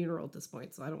worked her funeral at this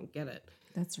point, so I don't get it.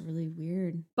 That's really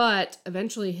weird. But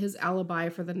eventually his alibi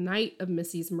for the night of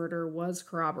Missy's murder was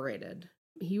corroborated.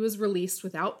 He was released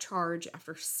without charge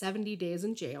after 70 days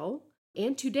in jail.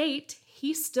 And to date,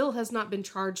 he still has not been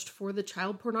charged for the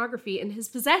child pornography in his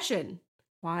possession.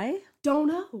 Why? Don't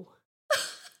know.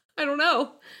 I don't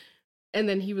know. And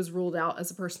then he was ruled out as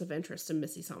a person of interest in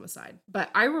Missy's homicide. But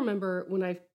I remember when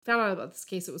I found out about this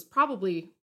case, it was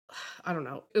probably, I don't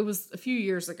know, it was a few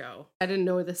years ago. I didn't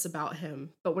know this about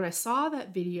him. But when I saw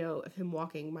that video of him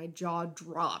walking, my jaw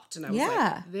dropped. And I was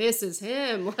like, this is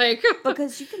him.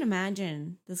 Because you can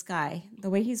imagine this guy, the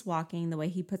way he's walking, the way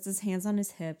he puts his hands on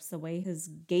his hips, the way his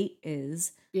gait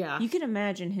is. Yeah. You can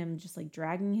imagine him just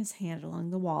dragging his hand along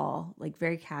the wall,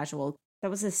 very casual. That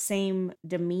was the same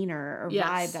demeanor or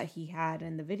vibe that he had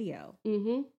in the video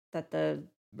that the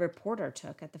reporter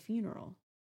took at the funeral.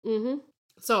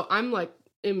 So I'm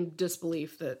in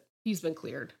disbelief that he's been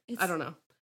cleared. I don't know.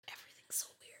 Everything's so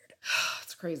weird.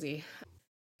 It's crazy.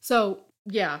 So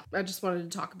yeah, I just wanted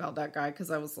to talk about that guy because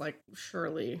I was like,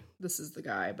 surely this is the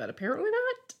guy, but apparently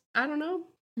not. I don't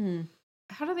know.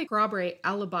 How do they corroborate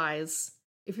alibis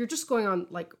if you're just going on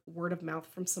word of mouth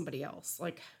from somebody else?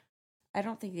 I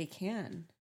don't think they can.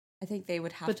 I think they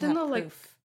would have but to then have they'll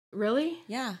proof. Really?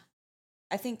 Yeah.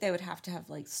 I think they would have to have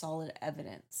solid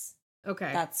evidence. Okay.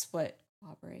 That's what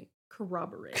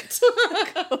corroborate.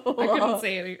 I couldn't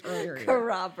say it earlier.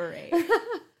 Corroborate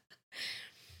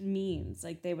means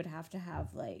they would have to have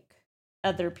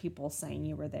other people saying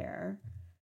you were there,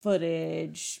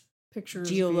 footage, pictures,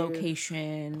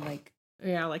 geolocation,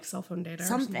 cell phone data,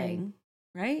 something,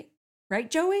 right?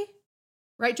 Right, Joey?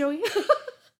 Right, Joey?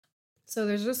 So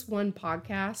there's just one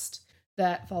podcast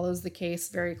that follows the case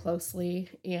very closely,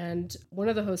 and one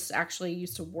of the hosts actually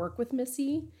used to work with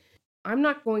Missy. I'm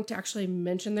not going to actually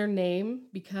mention their name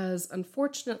because,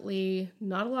 unfortunately,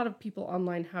 not a lot of people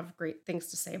online have great things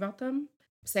to say about them,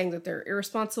 saying that they're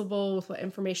irresponsible with what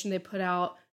information they put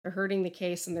out, they're hurting the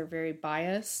case, and they're very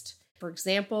biased. For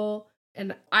example,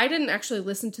 and I didn't actually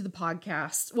listen to the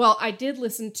podcast. Well, I did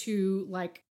listen to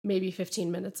maybe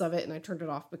 15 minutes of it, and I turned it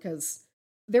off because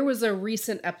there was a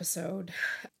recent episode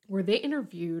where they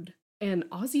interviewed an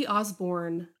Ozzy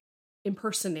Osbourne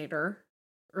impersonator,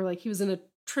 or he was in a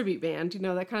tribute band,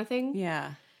 that kind of thing?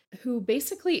 Yeah. Who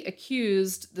basically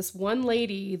accused this one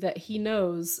lady that he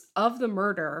knows of the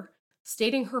murder,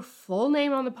 stating her full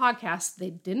name on the podcast.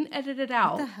 They didn't edit it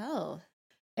out. What the hell?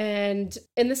 And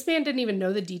this man didn't even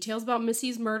know the details about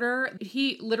Missy's murder.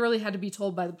 He literally had to be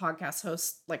told by the podcast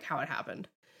host, how it happened.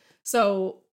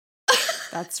 So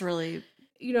that's really...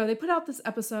 they put out this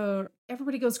episode.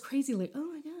 Everybody goes crazy, oh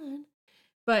my God.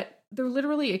 But they're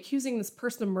literally accusing this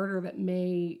person of murder that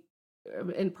may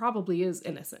and probably is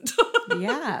innocent.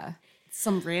 Yeah.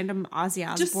 Some random Ozzy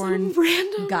Just Osbourne some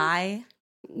random guy.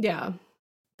 Yeah.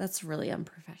 That's really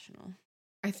unprofessional.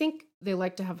 I think they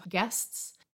like to have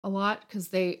guests a lot because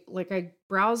they, I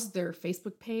browsed their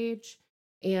Facebook page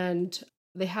and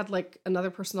they had another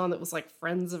person on that was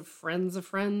friends of friends of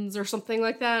friends or something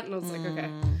like that. And I was okay.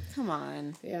 Come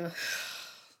on. Yeah.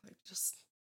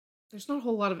 There's not a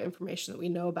whole lot of information that we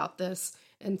know about this.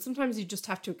 And sometimes you just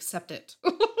have to accept it.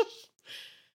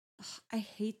 I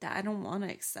hate that. I don't want to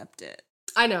accept it.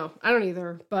 I know. I don't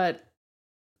either. But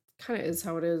kind of is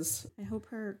how it is. I hope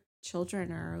her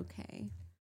children are okay.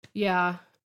 Yeah,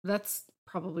 that's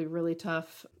probably really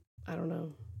tough. I don't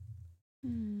know.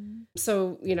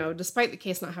 So, despite the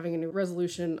case not having a new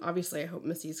resolution, obviously I hope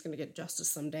Missy's going to get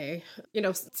justice someday.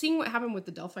 Seeing what happened with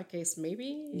the Delphi case,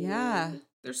 maybe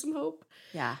there's some hope.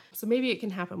 Yeah. So maybe it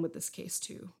can happen with this case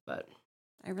too, but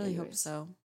I really hope anyways. so.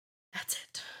 That's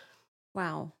it.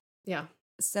 Wow. Yeah.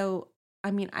 So, I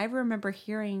remember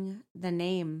hearing the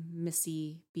name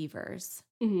Missy Bevers,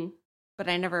 but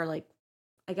I never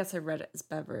I guess I read it as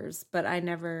Bevers, but I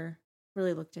never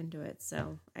really looked into it.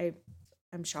 So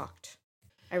I'm shocked.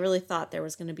 I really thought there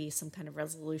was going to be some kind of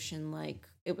resolution, like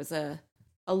it was a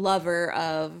lover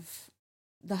of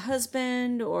the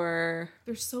husband, or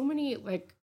There's so many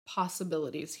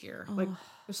possibilities here. Oh.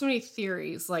 There's so many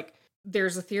theories.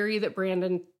 There's a theory that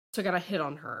Brandon took out a hit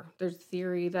on her. There's a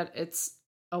theory that it's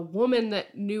a woman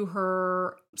that knew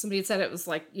her. Somebody had said it was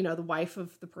the wife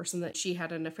of the person that she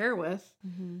had an affair with.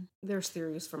 There's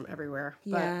theories from everywhere.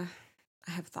 Yeah,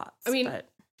 I have thoughts. But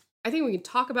I think we can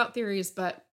talk about theories,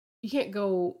 but you can't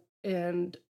go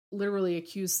and literally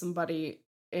accuse somebody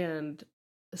and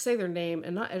say their name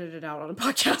and not edit it out on a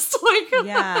podcast.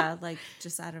 Yeah,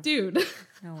 just out of dude,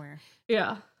 nowhere.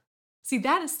 Yeah. See,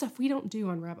 that is stuff we don't do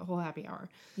on Rabbit Hole Happy Hour.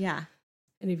 Yeah.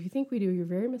 And if you think we do, you're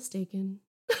very mistaken.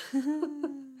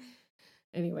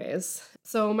 Anyways,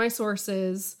 so my source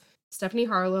is Stephanie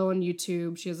Harlow on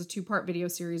YouTube. She has a 2-part video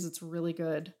series. It's really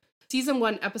good. Season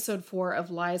 1, episode 4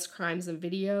 of Lies, Crimes, and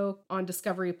Video on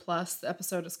Discovery Plus. The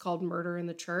episode is called Murder in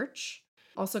the Church.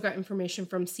 Also got information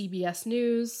from CBS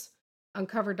News,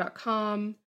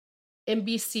 Uncovered.com,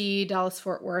 NBC, Dallas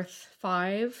Fort Worth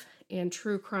 5, and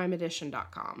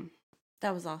TrueCrimeEdition.com.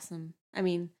 That was awesome.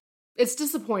 It's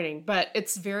disappointing, but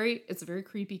it's a very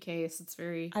creepy case. It's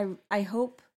very... I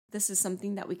hope this is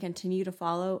something that we continue to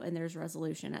follow and there's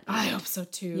resolution at the I end. hope so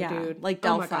too, yeah, dude. Like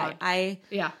Oh my Delphi.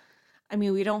 God.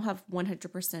 We don't have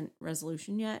 100%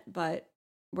 resolution yet, but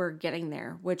we're getting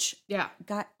there, which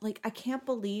got I can't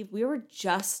believe we were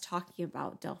just talking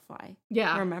about Delphi.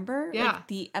 Yeah. Remember? Yeah.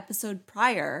 The episode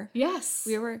prior. Yes.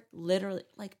 We were literally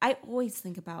I always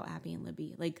think about Abby and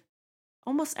Libby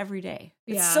almost every day.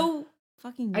 It's so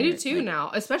fucking weird. I do too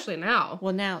now, especially now.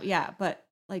 Well, now, yeah, but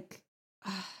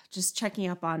just checking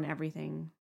up on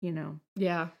everything,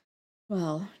 Yeah.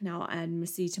 Well, now I'll add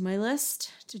Missy to my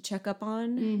list to check up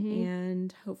on,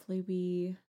 and hopefully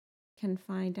we can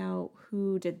find out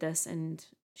who did this and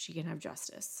she can have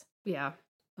justice. Yeah.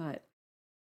 But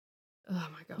oh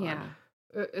my God. Yeah.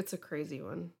 It's a crazy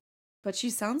one. But she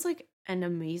sounds like an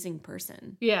amazing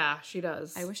person. Yeah, she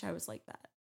does. I wish I was like that.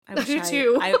 I do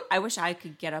too. I wish I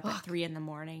could get up at 3 a.m.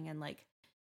 and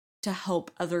to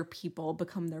help other people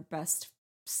become their best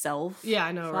self. Yeah,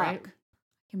 I know, right? I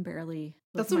can barely.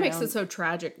 That's what makes it so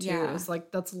tragic too. Yeah. Is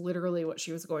that's literally what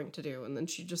she was going to do, and then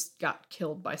she just got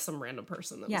killed by some random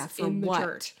person that was for in the what?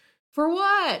 church. For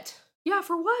what? Yeah,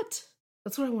 for what?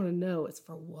 That's what I want to know. Is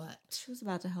for what? She was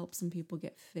about to help some people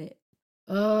get fit.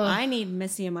 Ugh. I need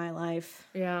Missy in my life.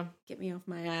 Yeah. Get me off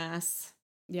my ass.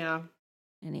 Yeah.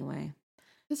 Anyway.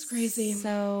 It's crazy.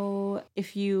 So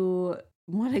if you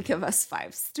want to give us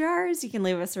 5 stars, you can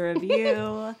leave us a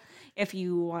review. If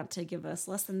you want to give us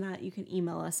less than that, you can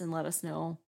email us and let us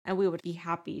know. And we would be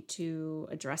happy to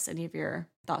address any of your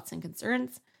thoughts and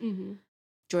concerns. Mm-hmm.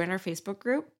 Join our Facebook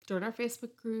group. Join our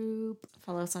Facebook group.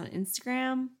 Follow us on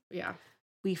Instagram. Yeah.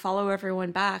 We follow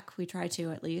everyone back. We try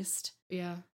to, at least.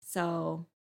 Yeah. So,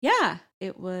 yeah,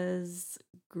 it was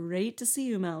great to see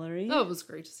you, Mallory. Oh, it was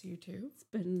great to see you too. It's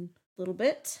been a little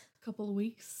bit. A couple of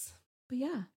weeks. But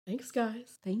yeah. Thanks,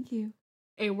 guys. Thank you.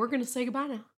 Hey, we're going to say goodbye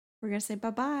now. We're going to say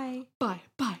bye-bye. Bye,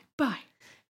 bye, bye.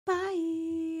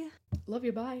 Bye. Love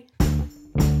you, bye.